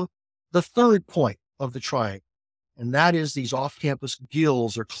members of the third point of the triangle, and that is these off-campus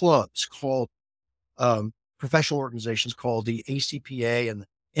guilds or clubs called professional organizations called the ACPA and the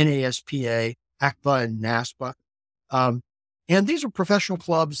NASPA, ACPA and NASPA. And these are professional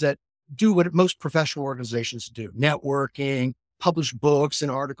clubs that do what most professional organizations do: networking, publish books and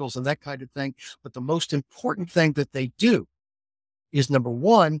articles and that kind of thing. But the most important thing that they do is, number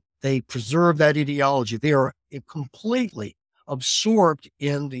one, they preserve that ideology. They are completely absorbed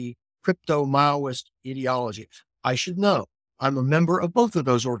in the crypto Maoist ideology. I should know, I'm a member of both of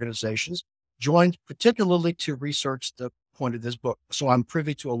those organizations, joined particularly to research the point of this book. So I'm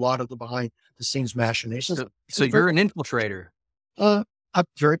privy to a lot of the behind the scenes machinations. So you're an infiltrator. I'm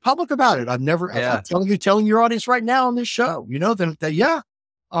very public about it. I'm telling your audience right now on this show, that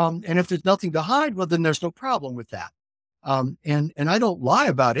and if there's nothing to hide, well, then there's no problem with that. And I don't lie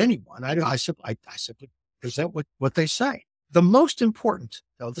about anyone. I simply present what they say. The most important,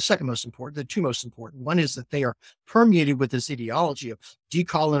 though, the second most important, the two most important, one is that they are permeated with this ideology of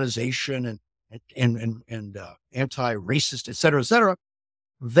decolonization and anti-racist, et cetera.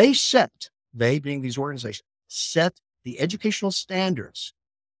 They being these organizations, set the educational standards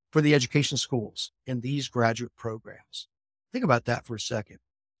for the education schools in these graduate programs. Think about that for a second.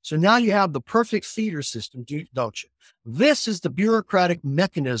 So now you have the perfect feeder system, don't you? This is the bureaucratic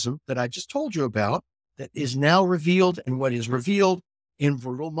mechanism that I just told you about that is now revealed, and what is revealed in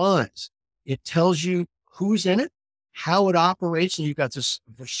Brutal Minds. It tells you who's in it, how it operates, and you've got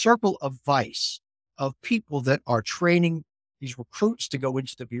the circle of vice of people that are training these recruits to go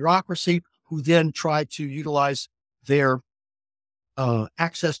into the bureaucracy, who then try to utilize their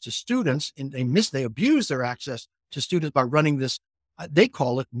access to students, and they abuse their access to students by running this. They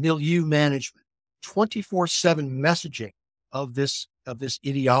call it milieu management, 24/7 messaging of this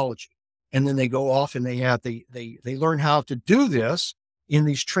ideology. And then they go off and they learn how to do this in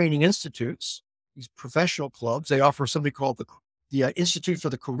these training institutes, these professional clubs. They offer something called the Institute for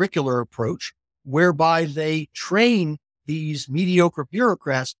the Curricular Approach, whereby they train these mediocre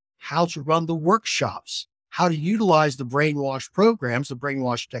bureaucrats how to run the workshops, how to utilize the brainwash programs, the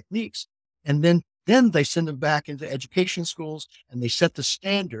brainwash techniques. And then they send them back into education schools, and they set the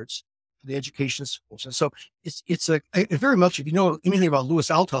standards for the education schools. And so it's very much, if you know anything about Louis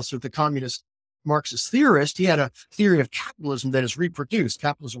Althusser, the communist Marxist theorist, he had a theory of capitalism that is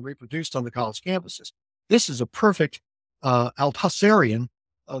capitalism reproduced on the college campuses. This is a perfect Althusserian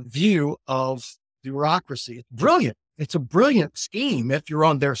view of bureaucracy. It's brilliant. It's a brilliant scheme if you're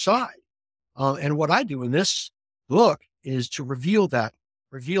on their side. And what I do in this book is to reveal that.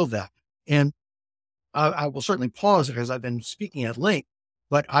 And I will certainly pause because I've been speaking at length,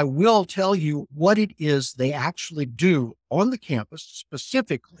 but I will tell you what it is they actually do on the campus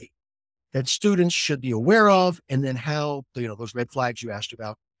specifically that students should be aware of, and then how, those red flags you asked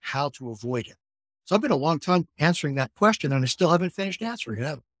about, how to avoid it. So I've been a long time answering that question, and I still haven't finished answering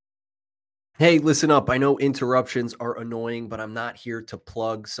it. Hey, listen up. I know interruptions are annoying, but I'm not here to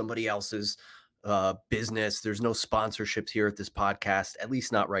plug somebody else's business. There's no sponsorships here at this podcast, at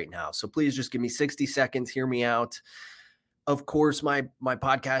least not right now. So please just give me 60 seconds. Hear me out. Of course, my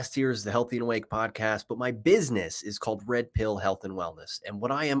podcast here is the Healthy and Awake podcast, but my business is called Red Pill Health and Wellness. And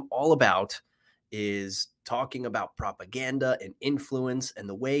what I am all about is talking about propaganda and influence and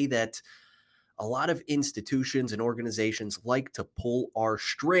the way that a lot of institutions and organizations like to pull our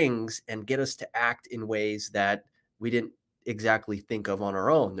strings and get us to act in ways that we didn't exactly think of on our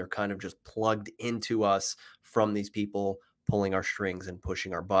own. They're kind of just plugged into us from these people pulling our strings and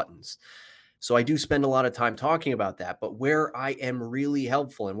pushing our buttons. So I do spend a lot of time talking about that. But where I am really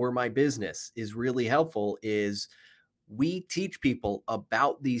helpful and where my business is really helpful is we teach people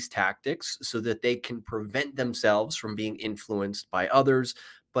about these tactics so that they can prevent themselves from being influenced by others.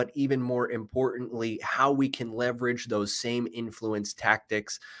 But even more importantly, how we can leverage those same influence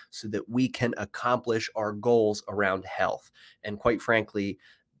tactics so that we can accomplish our goals around health. And quite frankly,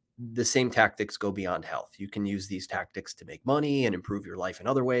 the same tactics go beyond health. You can use these tactics to make money and improve your life in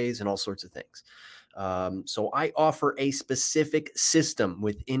other ways and all sorts of things. So I offer a specific system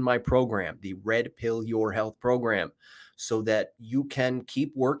within my program, the Red Pill Your Health program, so that you can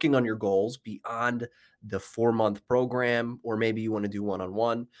keep working on your goals beyond the 4-month program, or maybe you want to do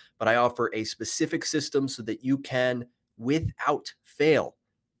one-on-one. But I offer a specific system so that you can, without fail,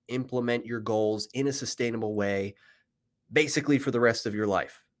 implement your goals in a sustainable way, basically for the rest of your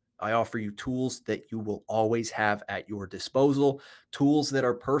life. I offer you tools that you will always have at your disposal, tools that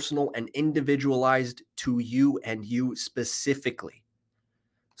are personal and individualized to you and you specifically.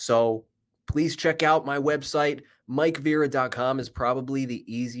 So please check out my website. MikeVera.com is probably the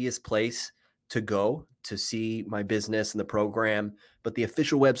easiest place to go to see my business and the program. But the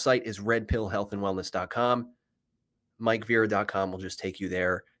official website is redpillhealthandwellness.com. MikeVera.com will just take you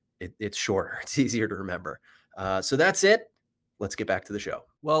there. It's shorter, it's easier to remember. So that's it. Let's get back to the show.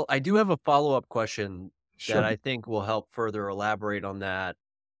 Well, I do have a follow-up question that Sure. I think will help further elaborate on that.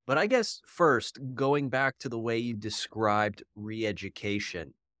 But I guess first, going back to the way you described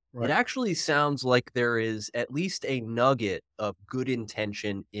re-education, it Right. actually sounds like there is at least a nugget of good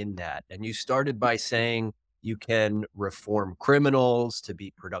intention in that. And you started by saying you can reform criminals to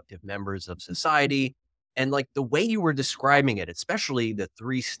be productive members of society. And like the way you were describing it, especially the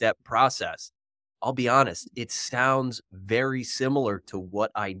 3-step process, I'll be honest, it sounds very similar to what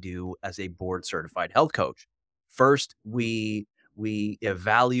I do as a board certified health coach. First, we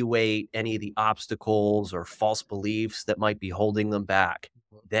evaluate any of the obstacles or false beliefs that might be holding them back.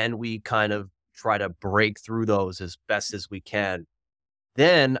 Then we kind of try to break through those as best as we can.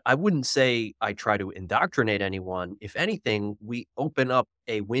 Then I wouldn't say I try to indoctrinate anyone. If anything, we open up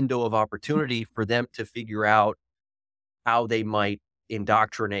a window of opportunity for them to figure out how they might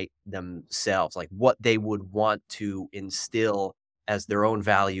indoctrinate themselves, like what they would want to instill as their own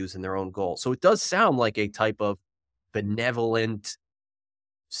values and their own goals. So it does sound like a type of benevolent,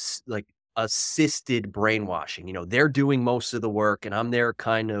 like assisted brainwashing. They're doing most of the work and I'm there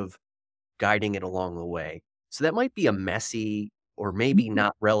kind of guiding it along the way. So that might be a messy or maybe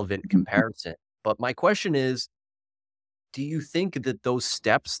not relevant comparison. But my question is, do you think that those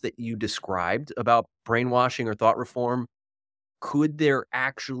steps that you described about brainwashing or thought reform, could there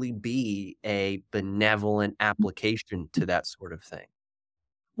actually be a benevolent application to that sort of thing?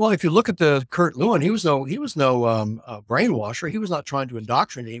 Well, if you look at the Kurt Lewin, he was no brainwasher. He was not trying to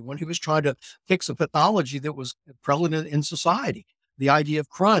indoctrinate anyone. He was trying to fix a pathology that was prevalent in society. The idea of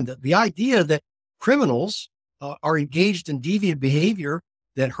crime, the idea that criminals are engaged in deviant behavior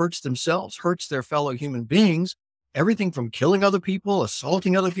that hurts themselves, hurts their fellow human beings, everything from killing other people,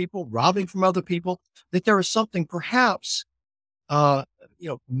 assaulting other people, robbing from other people, that there is something perhaps uh,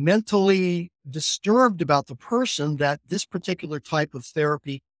 mentally disturbed about the person that this particular type of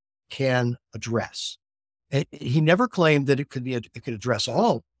therapy can address. And he never claimed that it could address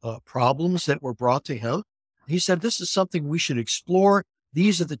all problems that were brought to him. He said, "This is something we should explore.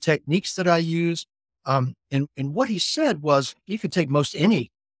 These are the techniques that I use." And what he said was, you could take most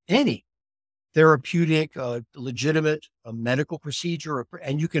any therapeutic, legitimate medical procedure,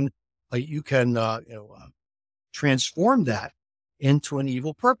 and you can transformed that into an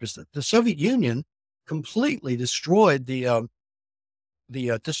evil purpose. The Soviet Union completely destroyed the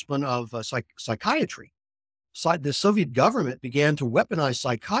discipline of psychiatry. The Soviet government began to weaponize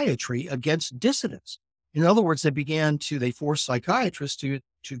psychiatry against dissidents. In other words, they forced psychiatrists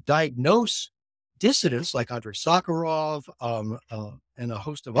to diagnose dissidents like Andrei Sakharov and a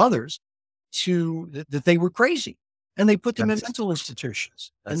host of others that they were crazy, and they put them in That's mental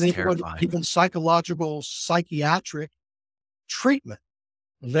institutions, and that's they put terrifying. even psychological psychiatric treatment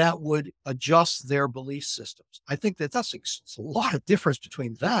that would adjust their belief systems. I think it's a lot of difference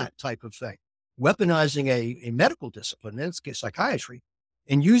between that type of thing, weaponizing a medical discipline, in this case psychiatry,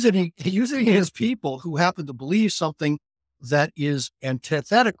 and using it against people who happen to believe something that is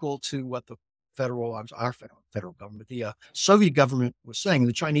antithetical to what our federal government, the Soviet government was saying.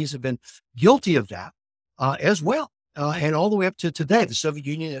 The Chinese have been guilty of that as well. And all the way up to today, the Soviet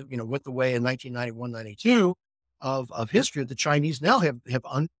Union, went the way in 1991, 92 of history. The Chinese now have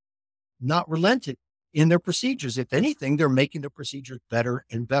not relented in their procedures. If anything, they're making their procedures better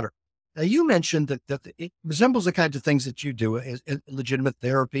and better. Now, you mentioned that it resembles the kinds of things that you do as legitimate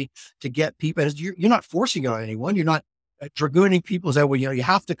therapy to get people. You're not forcing it on anyone. You're not dragooning people. Say, well, you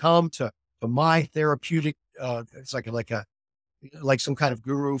have to come to my therapeutic. It's like some kind of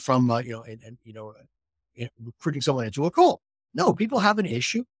guru from recruiting someone into a cult. No, people have an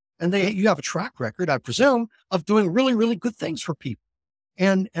issue, and you have a track record, I presume, of doing really, really good things for people.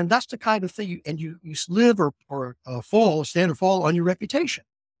 And that's the kind of thing you live or stand or fall on your reputation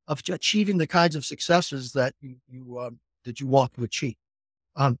of achieving the kinds of successes that you want to achieve.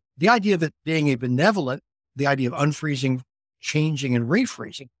 The idea of it being the idea of unfreezing, changing, and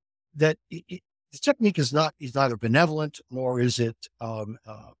refreezing, that the technique is neither benevolent nor is it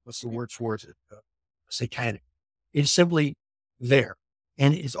what's the word for it? Satanic. It's simply there,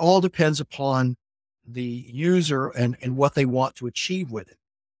 and it all depends upon the user and what they want to achieve with it.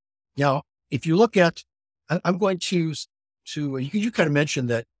 Now, if you look at, I'm going to you kind of mentioned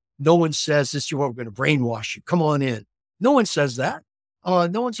that no one says this, we're going to brainwash you. Come on in. No one says that.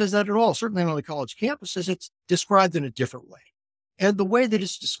 No one says that at all. Certainly on the college campuses, it's described in a different way. And the way that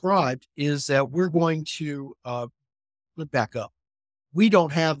it's described is that we're going to back up. We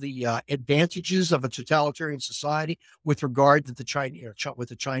don't have the advantages of a totalitarian society with regard to the Chinese, what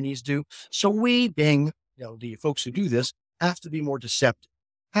the Chinese do. So we, being the folks who do this, have to be more deceptive,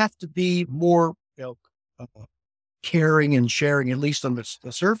 have to be more caring and sharing, at least on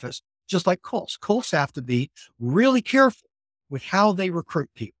the surface, just like cults. Cults have to be really careful with how they recruit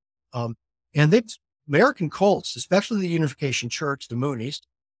people. And American cults, especially the Unification Church, the Moonies,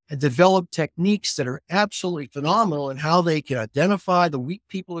 have developed techniques that are absolutely phenomenal in how they can identify the weak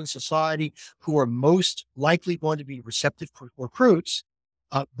people in society who are most likely going to be receptive recruits,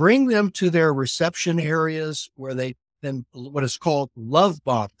 bring them to their reception areas where they then what is called love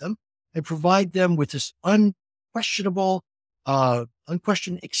bomb them, and provide them with this unquestioned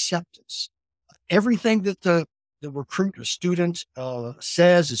acceptance. Everything that the recruit or student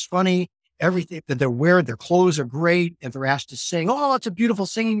says is funny. Everything that they're wearing, their clothes are great, and they're asked to sing. Oh, it's a beautiful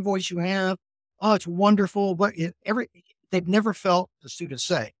singing voice you have. Oh, it's wonderful. But they've never felt, the students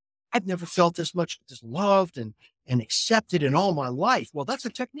say, I've never felt this much loved and accepted in all my life. Well, that's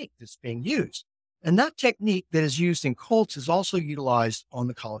a technique that's being used. And that technique that is used in cults is also utilized on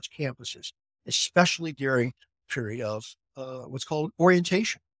the college campuses, especially during a period of what's called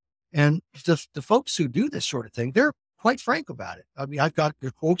orientation. And the folks who do this sort of thing, they're quite frank about it. I mean, I've got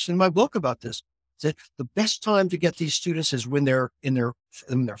quotes in my book about this. That the best time to get these students is when they're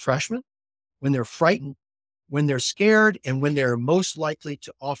freshmen, when they're frightened, when they're scared, and when they're most likely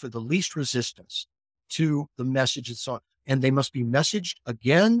to offer the least resistance to the message and so on. And they must be messaged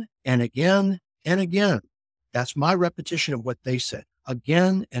again and again and again. That's my repetition of what they said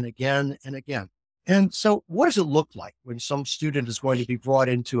again and again and again. And so what does it look like when some student is going to be brought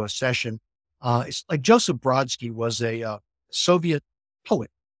into a session? It's like Joseph Brodsky was a Soviet poet,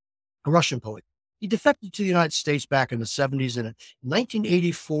 a Russian poet. He defected to the United States back in the 70s, and in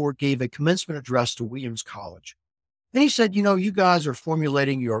 1984 gave a commencement address to Williams College. And he said, you guys are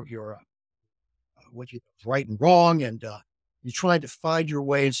formulating your what you right and wrong, and you're trying to find your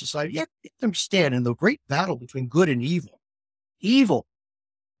way in society. You understand, in the great battle between good and evil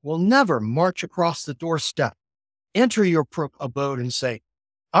will never march across the doorstep, enter your abode and say,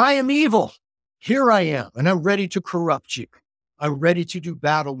 I am evil. Here I am, and I'm ready to corrupt you. I'm ready to do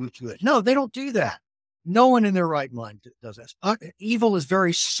battle with you. No, they don't do that. No one in their right mind does this. Evil is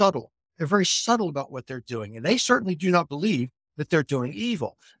very subtle. They're very subtle about what they're doing, and they certainly do not believe that they're doing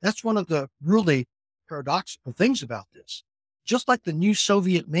evil. That's one of the really paradoxical things about this. just like the New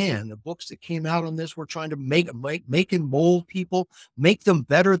Soviet Man, the books that came out on this were trying to make and mold people, make them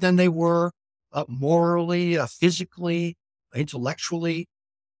better than they were, morally, physically, intellectually.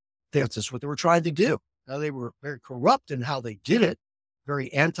 That's just what they were trying to do. Now, they were very corrupt in how they did it,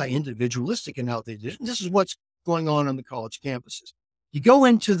 very anti-individualistic in how they did it. And this is what's going on the college campuses.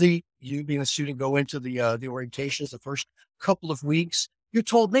 You being a student, go into the orientations the first couple of weeks. You're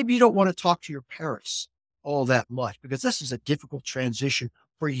told maybe you don't want to talk to your parents all that much because this is a difficult transition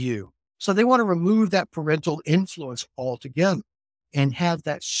for you. So they want to remove that parental influence altogether and have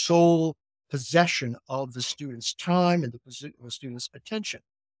that sole possession of the student's time and the student's attention.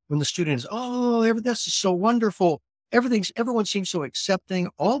 When the student is, oh, this is so wonderful. Everyone seems so accepting.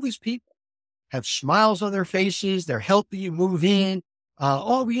 All these people have smiles on their faces. They're helping you move in.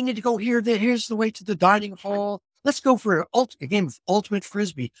 Oh, you need to go here. Here's the way to the dining hall. Let's go for a game of ultimate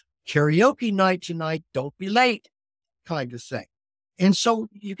frisbee. Karaoke night tonight. Don't be late, kind of thing. And so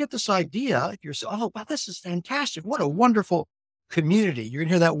you get this idea. You're saying, oh, wow, this is fantastic. What a wonderful community. You're going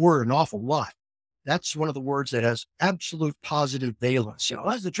to hear that word an awful lot. That's one of the words that has absolute positive valence.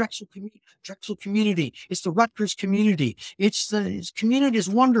 That's the Drexel community. It's the Rutgers community. Its community is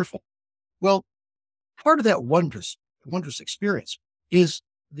wonderful. Well, part of that wondrous experience is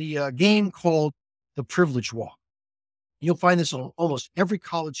the game called the Privilege Walk. You'll find this on almost every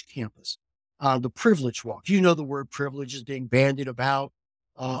college campus. The Privilege Walk. You know the word privilege is being bandied about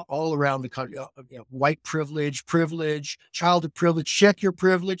all around the country. White privilege, childhood privilege, check your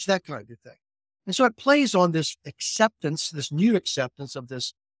privilege, that kind of thing. And so it plays on this acceptance, this new acceptance of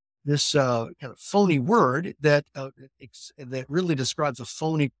this kind of phony word that really describes a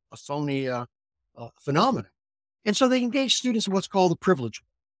phony phenomenon. And so they engage students in what's called the privilege.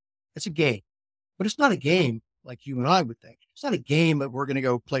 It's a game, but it's not a game like you and I would think. It's not a game that we're going to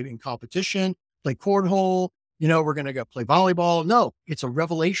go play in competition, play cornhole. We're going to go play volleyball. No, it's a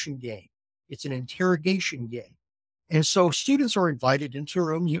revelation game. It's an interrogation game. And so students are invited into a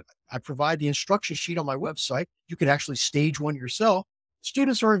room. I provide the instruction sheet on my website. You can actually stage one yourself.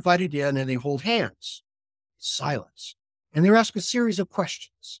 Students are invited in and they hold hands, silence, and they're asked a series of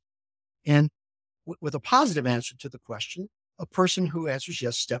questions. And with a positive answer to the question, a person who answers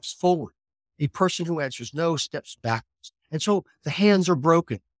yes steps forward. A person who answers no steps backwards. And so the hands are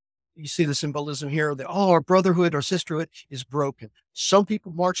broken. You see the symbolism here that, our brotherhood or sisterhood is broken. Some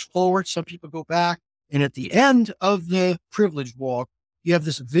people march forward, some people go back. And at the end of the privilege walk, you have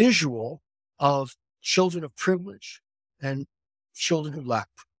this visual of children of privilege and children who lack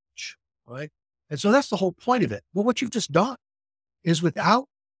privilege, right? And so that's the whole point of it. Well, what you've just done is without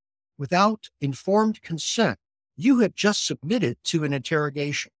informed consent, you have just submitted to an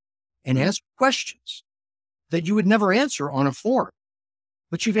interrogation and asked questions that you would never answer on a form.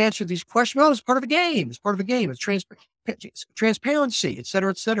 But you've answered these questions. It's part of a game. It's transparency, et cetera,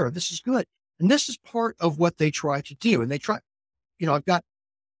 et cetera. This is good. And this is part of what they try to do. And they try, I've got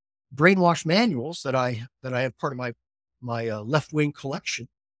brainwash manuals that I have part of my left-wing collection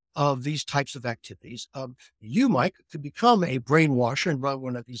of these types of activities. You, Mike, could become a brainwasher and run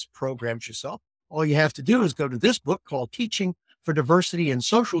one of these programs yourself. All you have to do is go to this book called Teaching for Diversity and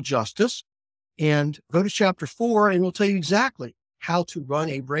Social Justice and go to chapter 4, and we'll tell you exactly how to run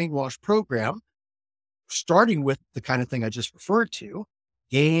a brainwash program, starting with the kind of thing I just referred to,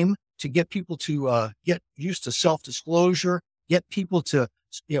 game, to get people to get used to self-disclosure, get people to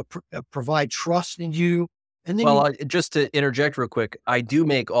provide trust in you. And then just to interject real quick, I do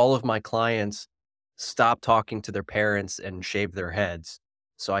make all of my clients stop talking to their parents and shave their heads.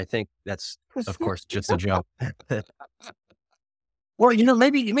 So I think that's, of course, just a joke. Well,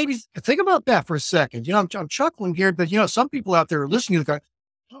 maybe think about that for a second. I'm chuckling here, but some people out there are listening to the guy.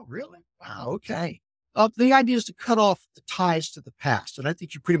 Oh, really? Wow. Okay. The idea is to cut off the ties to the past. And I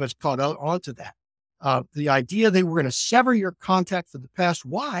think you pretty much caught on to that. The idea that we're going to sever your contact for the past.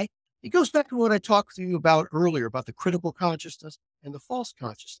 Why? It goes back to what I talked to you about earlier about the critical consciousness and the false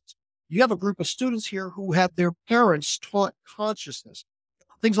consciousness. You have a group of students here who have their parents taught consciousness,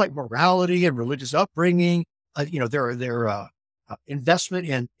 things like morality and religious upbringing, their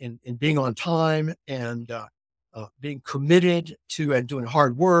investment in being on time and being committed to and doing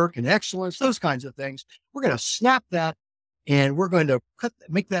hard work and excellence, those kinds of things. We're going to snap that and we're going to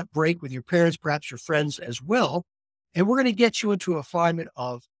make that break with your parents, perhaps your friends as well. And we're going to get you into a climate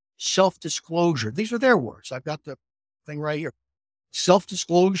of self-disclosure. These are their words. I've got the thing right here.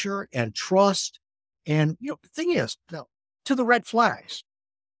 Self-disclosure and trust. And, the thing is, now, to the red flags,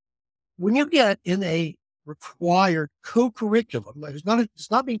 when you get in a required co-curriculum, it's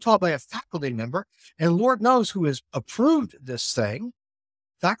not being taught by a faculty member, and Lord knows who has approved this thing,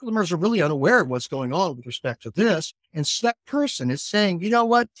 faculty members are really unaware of what's going on with respect to this. And so that person is saying, you know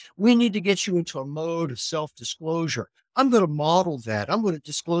what? We need to get you into a mode of self-disclosure. I'm going to model that. I'm going to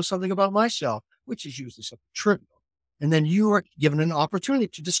disclose something about myself, which is usually something trivial. And then you are given an opportunity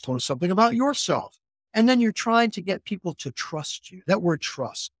to disclose something about yourself. And then you're trying to get people to trust you. That word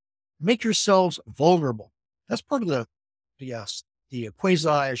trust. Make yourselves vulnerable. That's part of the quasi,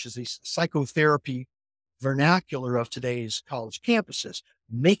 I should say, psychotherapy vernacular of today's college campuses,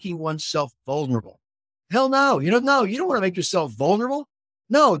 making oneself vulnerable. Hell no, you don't know. You don't want to make yourself vulnerable.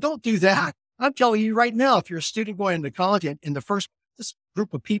 No, don't do that. I'm telling you right now, if you're a student going into college and the first this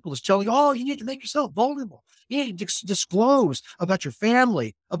group of people is telling you, oh, you need to make yourself vulnerable. You need to disclose about your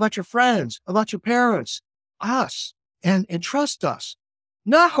family, about your friends, about your parents, us, and trust us.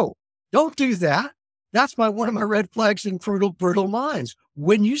 No, don't do that. That's one of my red flags in brutal minds.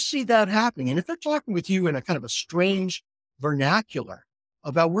 When you see that happening, and if they're talking with you in a kind of a strange vernacular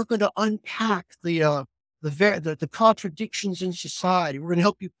about we're going to unpack the contradictions in society, we're going to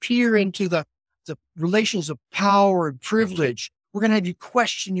help you peer into the relations of power and privilege. We're going to have you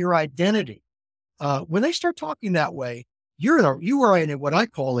question your identity. When they start talking that way, you are in what I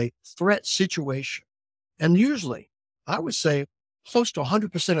call a threat situation. And usually, I would say close to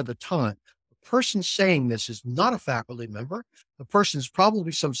 100% of the time, the person saying this is not a faculty member. The person is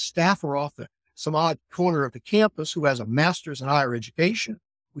probably some staffer off some odd corner of the campus who has a master's in higher education,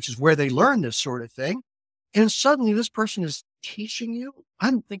 which is where they learn this sort of thing. And suddenly this person is teaching you? I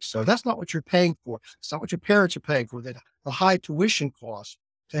don't think so. That's not what you're paying for. It's not what your parents are paying for. The high tuition cost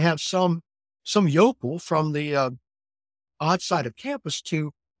to have some yokel from the odd side of campus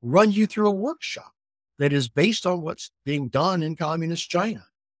to run you through a workshop that is based on what's being done in communist China.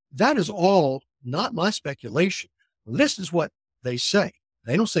 That is all not my speculation. This is what they say.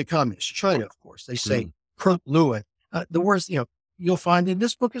 They don't say communist China, of course. They say Kurt Lewin. The words, you'll find in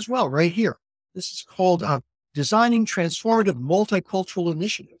this book as well, right here. This is called Designing Transformative Multicultural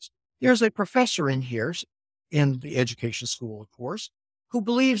Initiatives. There's a professor in here, in the education school, of course, who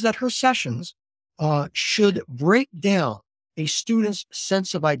believes that her sessions should break down a student's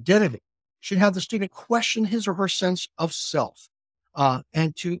sense of identity, should have the student question his or her sense of self,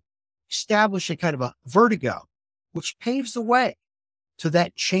 and to establish a kind of a vertigo, which paves the way to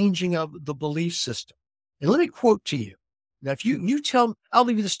that changing of the belief system. And let me quote to you. Now, if you tell, I'll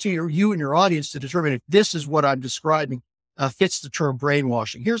leave this to you and your audience to determine if this is what I'm describing fits the term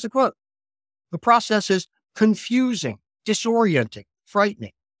brainwashing. Here's the quote. The process is confusing, disorienting,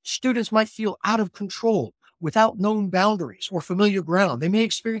 frightening. Students might feel out of control without known boundaries or familiar ground. They may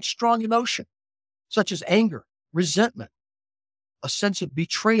experience strong emotion, such as anger, resentment, a sense of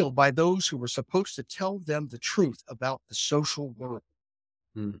betrayal by those who were supposed to tell them the truth about the social world.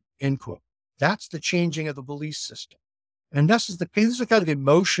 End quote. That's the changing of the belief system. And these are the kind of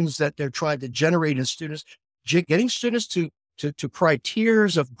emotions that they're trying to generate in students, getting students to cry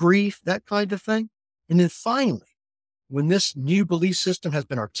tears of grief, that kind of thing. And then finally, when this new belief system has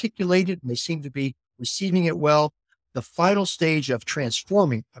been articulated and they seem to be receiving it well, the final stage of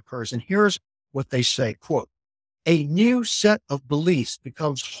transforming occurs. And here's what they say, quote, a new set of beliefs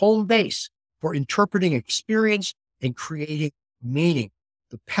becomes home base for interpreting experience and creating meaning.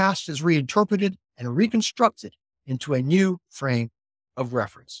 The past is reinterpreted and reconstructed into a new frame of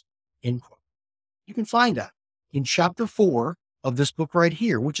reference, end quote. You can find that in chapter 4 of this book right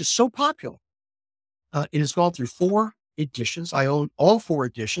here, which is so popular. It has gone through 4 editions. I own all 4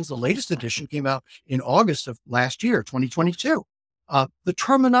 editions. The latest edition came out in August of last year, 2022. The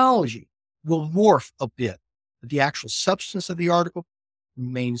terminology will morph a bit, but the actual substance of the article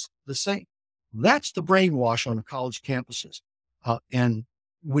remains the same. That's the brainwash on the college campuses. And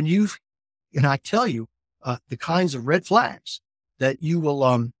I tell you, the kinds of red flags that you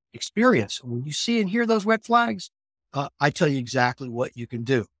will experience when you see and hear those red flags, I tell you exactly what you can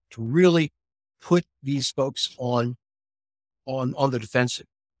do to really put these folks on the defensive.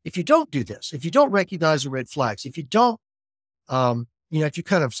 If you don't do this, if you don't recognize the red flags, if you don't, if you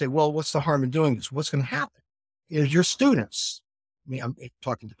kind of say, well, what's the harm in doing this? What's going to happen? Your students, I'm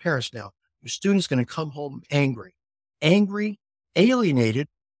talking to parents now, your student's going to come home angry, alienated,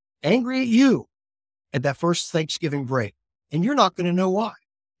 angry at you at that first Thanksgiving break. And you're not going to know why.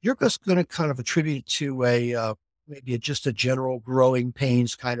 You're just going to kind of attribute it to maybe just a general growing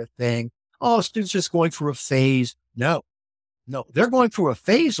pains kind of thing. Oh, students just going through a phase. No, they're going through a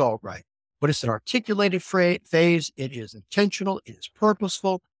phase, all right, but it's an articulated phase. It is intentional. It is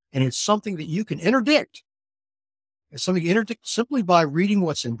purposeful. And it's something that you can interdict. It's something you interdict simply by reading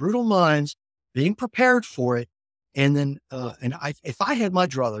what's in Brutal Minds, being prepared for it. And then, if I had my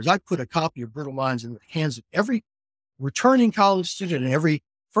druthers, I'd put a copy of Brutal Minds in the hands of every returning college student and every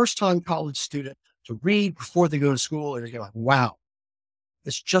first time college student to read before they go to school. And you're like, wow,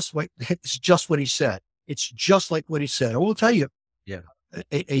 it's just what he said. It's just like what he said. I will tell you, Yeah.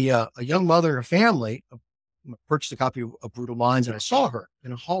 a young mother, a family, purchased a copy of Brutal Minds, and I saw her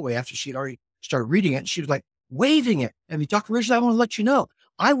in a hallway after she had already started reading it. And she was like waving it. I mean, Dr. Ridgley, I want to let you know,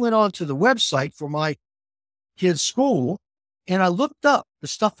 I went on to the website for my kid's school and I looked up the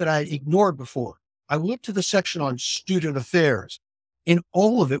stuff that I had ignored before. I looked to the section on student affairs, and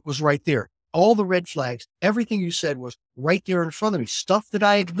all of it was right there. All the red flags, everything you said was right there in front of me, stuff that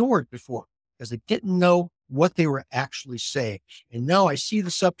I ignored before because I didn't know what they were actually saying. And now I see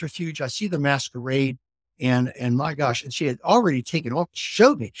the subterfuge, I see the masquerade, and my gosh, and she had already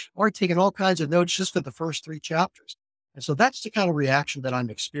showed me, already taken all kinds of notes just for the first 3 chapters. And so that's the kind of reaction that I'm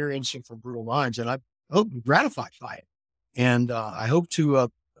experiencing from Brutal Minds, and I hope I'm gratified by it. And I hope to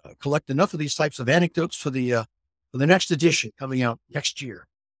collect enough of these types of anecdotes for the next edition coming out next year.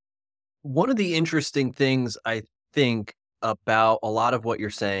 One of the interesting things I think about a lot of what you're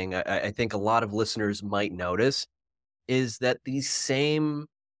saying, I think a lot of listeners might notice, is that these same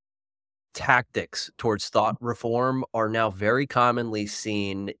tactics towards thought reform are now very commonly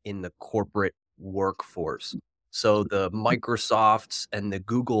seen in the corporate workforce. So the Microsofts and the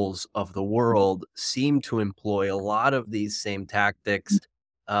Googles of the world seem to employ a lot of these same tactics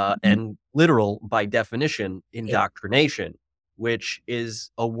and literal, by definition, Yeah. indoctrination, which is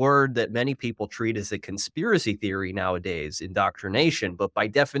a word that many people treat as a conspiracy theory nowadays, indoctrination. But by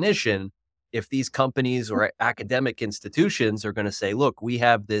definition, if these companies or academic institutions are going to say, look, we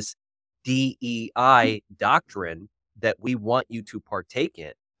have this DEI doctrine that we want you to partake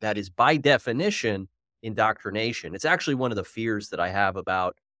in, that is by definition indoctrination. It's actually one of the fears that I have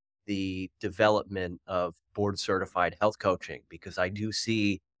about the development of board certified health coaching, because I do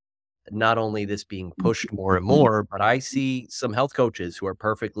see not only this being pushed more and more, but I see some health coaches who are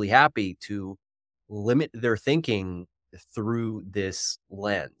perfectly happy to limit their thinking through this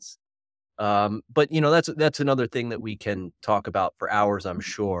lens. But that's another thing that we can talk about for hours, I'm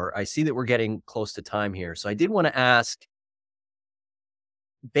sure. I see that we're getting close to time here. So I did want to ask,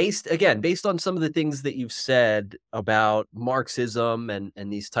 based on some of the things that you've said about Marxism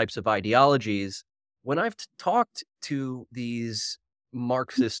and these types of ideologies, when I've talked to these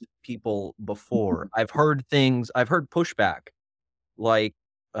Marxist people before, I've heard pushback like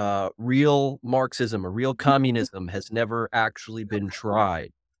real Marxism or real communism has never actually been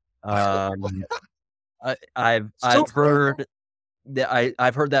tried. Um, So I've heard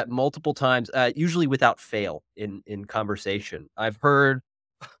I've heard that multiple times, usually without fail in conversation. I've heard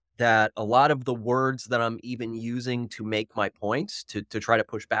that a lot of the words that I'm even using to make my points, to try to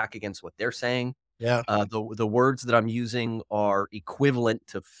push back against what they're saying, yeah, the words that I'm using are equivalent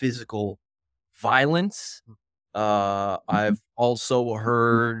to physical violence. I've also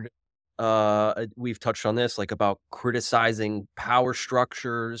heard, we've touched on this, like, about criticizing power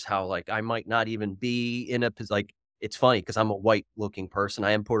structures, how, like, I might not even be in a like, it's funny because 'cause I'm a white-looking person,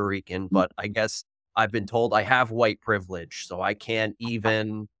 I am Puerto Rican, but I guess I've been told I have white privilege, so I can't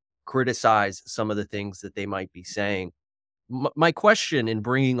even criticize some of the things that they might be saying. My question in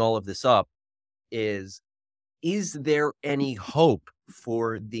bringing all of this up is is there any hope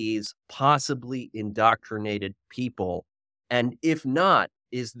for these possibly indoctrinated people? And if not,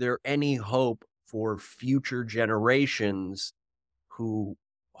 is there any hope for future generations who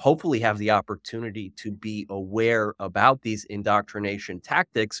hopefully have the opportunity to be aware about these indoctrination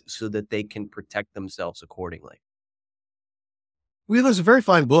tactics so that they can protect themselves accordingly? there's a very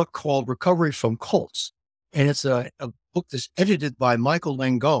fine book called Recovery from Cults, and it's a book that's edited by Michael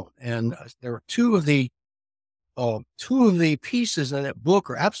Langone. And there are two of the pieces in that book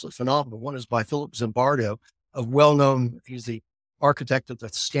are absolutely phenomenal. One is by Philip Zimbardo, he's the architect of the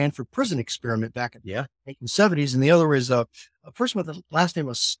Stanford prison experiment back in Yeah. the 1870s. And the other is a person with the last name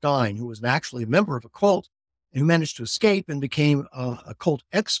of Stein, who was actually a member of a cult and who managed to escape and became a cult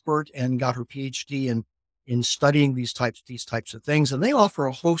expert and got her PhD in studying these types of things. And they offer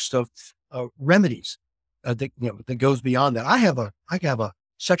a host of remedies that goes beyond that. I have a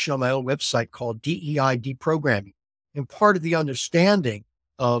section on my own website called DEI deprogramming. And part of the understanding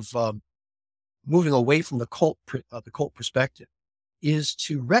of moving away from the cult perspective is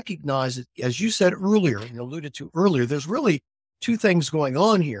to recognize that, as you said earlier and alluded to earlier, there's really two things going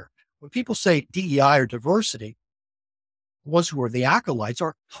on here. When people say DEI or diversity, the ones who are the acolytes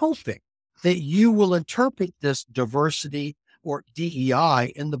are hoping that you will interpret this diversity or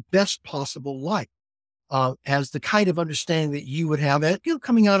DEI in the best possible light. As the kind of understanding that you would have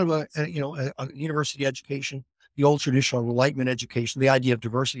coming out of a university education, the old traditional Enlightenment education, the idea of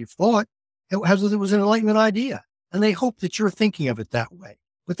diversity of thought, it was an Enlightenment idea. And they hope that you're thinking of it that way.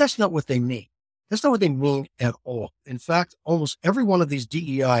 But that's not what they mean. That's not what they mean at all. In fact, almost every one of these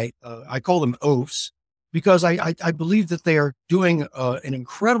DEI, I call them oafs, because I believe that they are doing an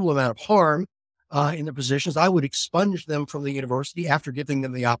incredible amount of harm in their positions. I would expunge them from the university after giving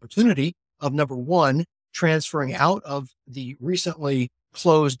them the opportunity of, number one, transferring out of the recently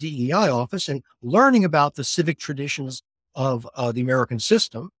closed DEI office and learning about the civic traditions of the American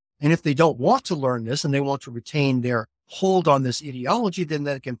system. And if they don't want to learn this and they want to retain their hold on this ideology, then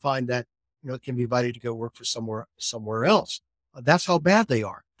they can find that, it can be invited to go work for somewhere else. That's how bad they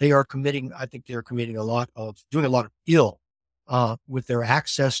are. They are committing, I think they're committing doing a lot of ill with their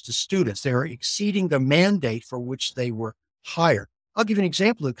access to students. They are exceeding the mandate for which they were hired. I'll give you an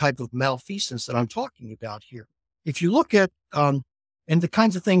example of the type of malfeasance that I'm talking about here. If you look at, and the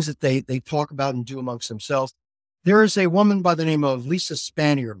kinds of things that they talk about and do amongst themselves, there is a woman by the name of Lisa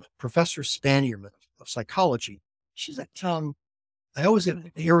Spanierman, Professor Spanierman of psychology. She's at, I always get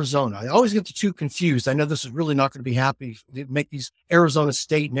Arizona. I always get the two confused. I know this is really not going to be happy. They make these Arizona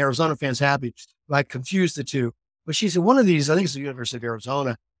State and Arizona fans happy. I confuse the two. But she's at one of these, I think it's the University of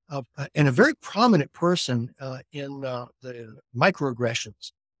Arizona, and a very prominent person in the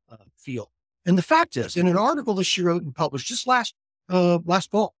microaggressions field. And the fact is, in an article that she wrote and published just last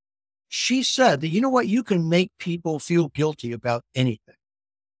fall, she said that, you can make people feel guilty about anything.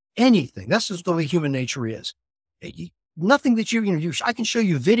 Anything. That's just the way human nature is. Nothing that I can show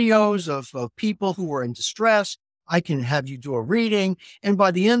you videos of people who are in distress. I can have you do a reading. And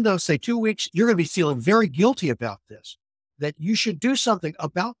by the end of, say, 2 weeks, you're going to be feeling very guilty about this, that you should do something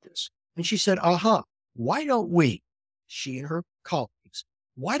about this. And she said, why don't we, she and her colleagues,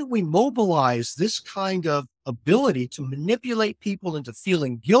 why don't we mobilize this kind of ability to manipulate people into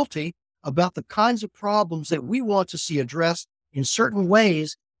feeling guilty about the kinds of problems that we want to see addressed in certain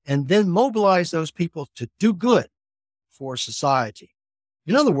ways, and then mobilize those people to do good for society.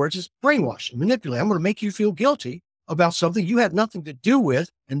 In other words, it's brainwashing, manipulating. I'm going to make you feel guilty about something you had nothing to do with,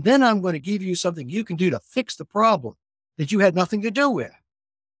 and then I'm going to give you something you can do to fix the problem that you had nothing to do with.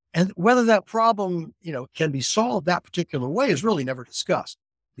 And whether that problem, can be solved that particular way is really never discussed.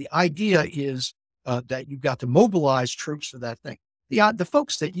 The idea is that you've got to mobilize troops for that thing. The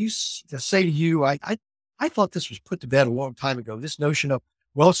folks that say to you, I thought this was put to bed a long time ago. This notion of,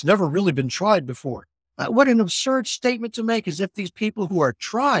 well, it's never really been tried before. What an absurd statement to make, as if these people who are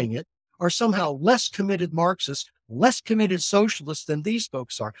trying it are somehow less committed Marxists, less committed socialists than these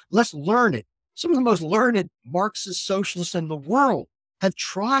folks are, less learned. Some of the most learned Marxist socialists in the world have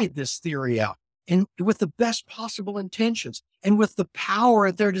tried this theory out, and with the best possible intentions and with the power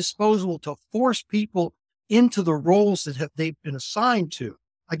at their disposal to force people into the roles that they've been assigned to.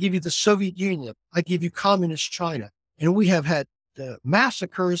 I give you the Soviet Union. I give you communist China. And we have had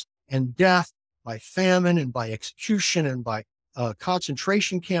massacres and death by famine and by execution and by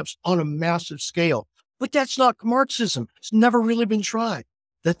concentration camps on a massive scale. But that's not Marxism. It's never really been tried,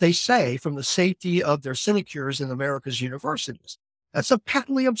 that they say, from the safety of their sinecures in America's universities. That's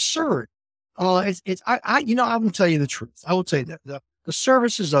patently absurd. I will tell you the truth. I will tell you that the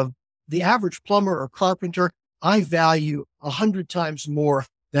services of the average plumber or carpenter, I value 100 times more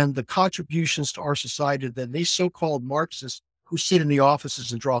than the contributions to our society than these so-called Marxists who sit in the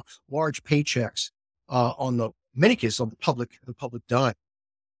offices and draw large paychecks many cases on the public dime.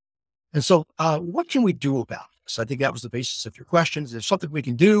 And so what can we do about this? I think that was the basis of your question. Is there something we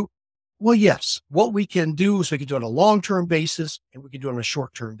can do? Well, yes. What we can do is we can do it on a long-term basis, and we can do it on a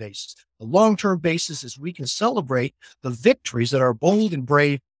short-term basis. The long-term basis is we can celebrate the victories that our bold and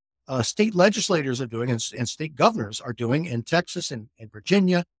brave state legislators are doing and state governors are doing in Texas and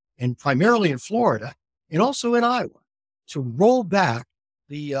Virginia, and primarily in Florida, and also in Iowa, to roll back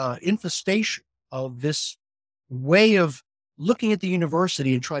the infestation of this way of looking at the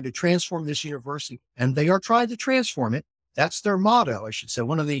university and trying to transform this university. And they are trying to transform it. That's their motto, I should say.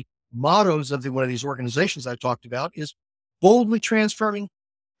 One of the mottos of one of these organizations I talked about is boldly transforming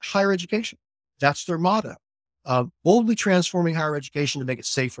higher education. That's their motto. Boldly transforming higher education to make it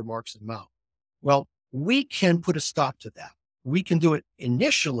safe for Marx and Mao. Well, we can put a stop to that. We can do it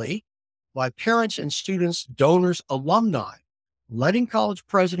initially by parents and students, donors, alumni, letting college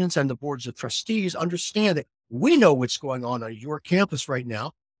presidents and the boards of trustees understand that we know what's going on your campus right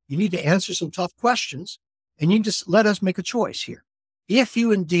now. You need to answer some tough questions, and you just let us make a choice here. If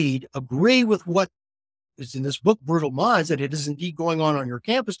you indeed agree with what is in this book, Brutal Minds, that it is indeed going on your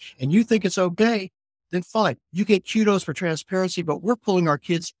campus, and you think it's okay, then fine. You get kudos for transparency, but we're pulling our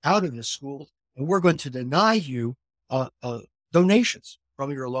kids out of this school, and we're going to deny you donations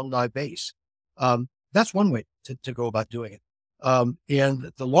from your alumni base. That's one way to go about doing it.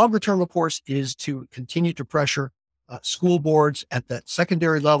 And the longer term, of course, is to continue to pressure school boards at that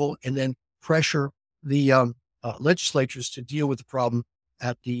secondary level, and then pressure the legislatures to deal with the problem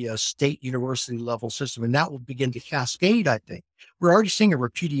at the state university level system. And that will begin to cascade, I think. We're already seeing a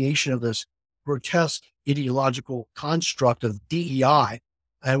repudiation of this grotesque ideological construct of DEI,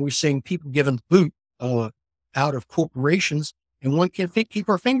 and we're seeing people given the boot out of corporations. And one can keep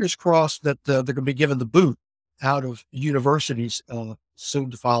our fingers crossed that they're going to be given the boot out of universities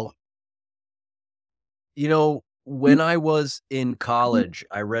soon to follow. When I was in college,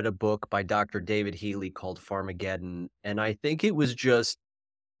 I read a book by Dr. David Healy called Farmageddon, and I think it was just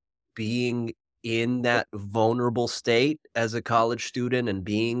being in that vulnerable state as a college student and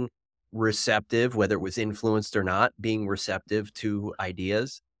being receptive, whether it was influenced or not, being receptive to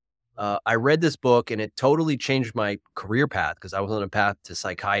ideas. I read this book and it totally changed my career path because I was on a path to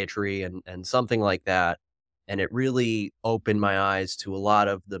psychiatry and something like that. And it really opened my eyes to a lot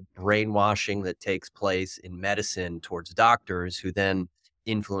of the brainwashing that takes place in medicine towards doctors who then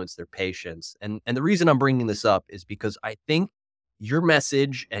influence their patients. And the reason I'm bringing this up is because I think your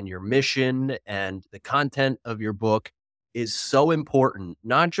message and your mission and the content of your book is so important,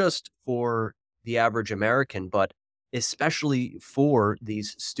 not just for the average American, but especially for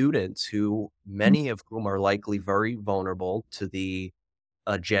these students who many of whom are likely very vulnerable to the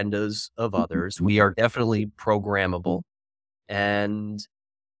agendas of others. We are definitely programmable. And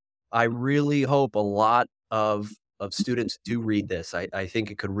I really hope a lot of students do read this. I think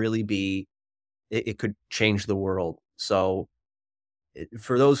it could really be it could change the world. So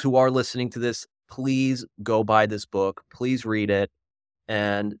for those who are listening to this, please go buy this book. Please read it.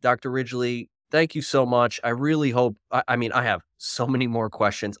 And Dr. Ridgley, thank you so much. I really hope, I mean, I have so many more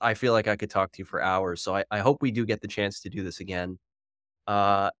questions. I feel like I could talk to you for hours. So I hope we do get the chance to do this again.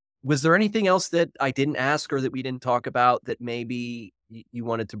 Uh, was there anything else that I didn't ask or that we didn't talk about that maybe you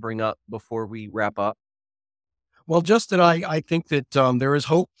wanted to bring up before we wrap up? Well, just that I think that there is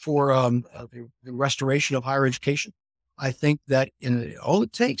hope for the restoration of higher education. I think that all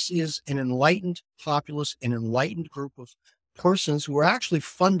it takes is an enlightened populace, an enlightened group of persons who are actually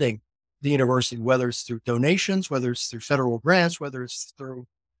funding the university, whether it's through donations, whether it's through federal grants, whether it's through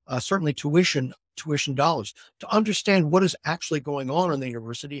certainly tuition dollars, to understand what is actually going on in the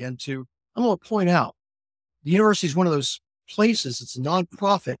university. And I'm going to point out, the university is one of those places. It's a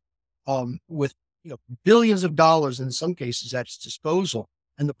nonprofit with billions of dollars in some cases at its disposal,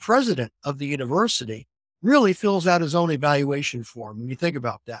 and the president of the university really fills out his own evaluation form. When you think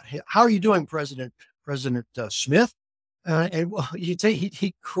about that, how are you doing, President Smith? And well, you take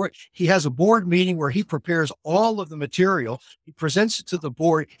he has a board meeting where he prepares all of the material. He presents it to the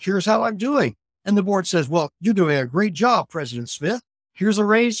board. Here's how I'm doing, and the board says, "Well, you're doing a great job, President Smith. Here's a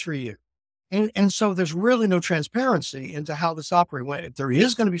raise for you." And so there's really no transparency into how this operates. If there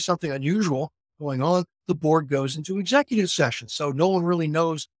is going to be something unusual going on, the board goes into executive session. So no one really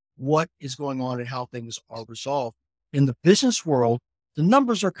knows what is going on and how things are resolved. In the business world, the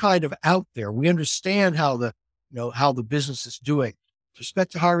numbers are kind of out there. We understand how the business is doing. With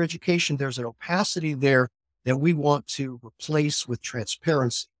respect to higher education, there's an opacity there that we want to replace with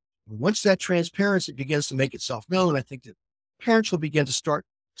transparency. And once that transparency begins to make itself known, I think that parents will begin to start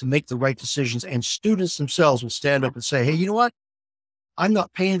to make the right decisions, and students themselves will stand up and say, "Hey, you know what? I'm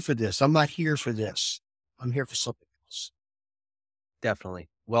not paying for this. I'm not here for this. I'm here for something else." Definitely.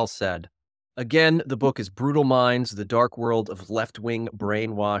 Well said. Again, the book is Brutal Minds, The Dark World of Left-Wing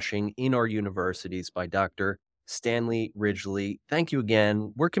Brainwashing in Our Universities by Dr. Stanley Ridgley. Thank you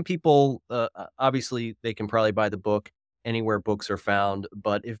again. Where can people, obviously, they can probably buy the book anywhere books are found,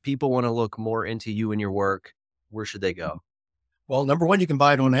 but if people want to look more into you and your work, where should they go? Well, number one, you can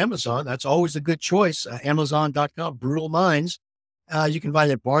buy it on Amazon. That's always a good choice. Amazon.com, Brutal Minds. You can buy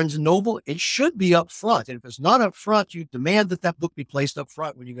it at Barnes and Noble. It should be up front. And if it's not up front, you demand that book be placed up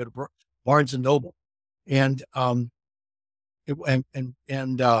front when you go to Barnes and Noble. And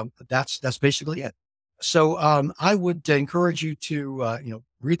that's basically it. So I would encourage you to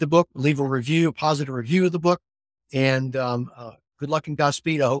read the book, leave a positive review of the book, and good luck and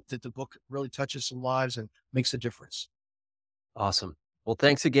Godspeed. I hope that the book really touches some lives and makes a difference. Awesome. Well,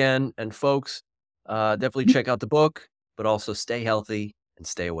 thanks again. And folks, definitely check out the book, but also stay healthy and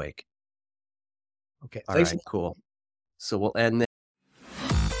stay awake. Okay, All thanks. right, cool. So we'll end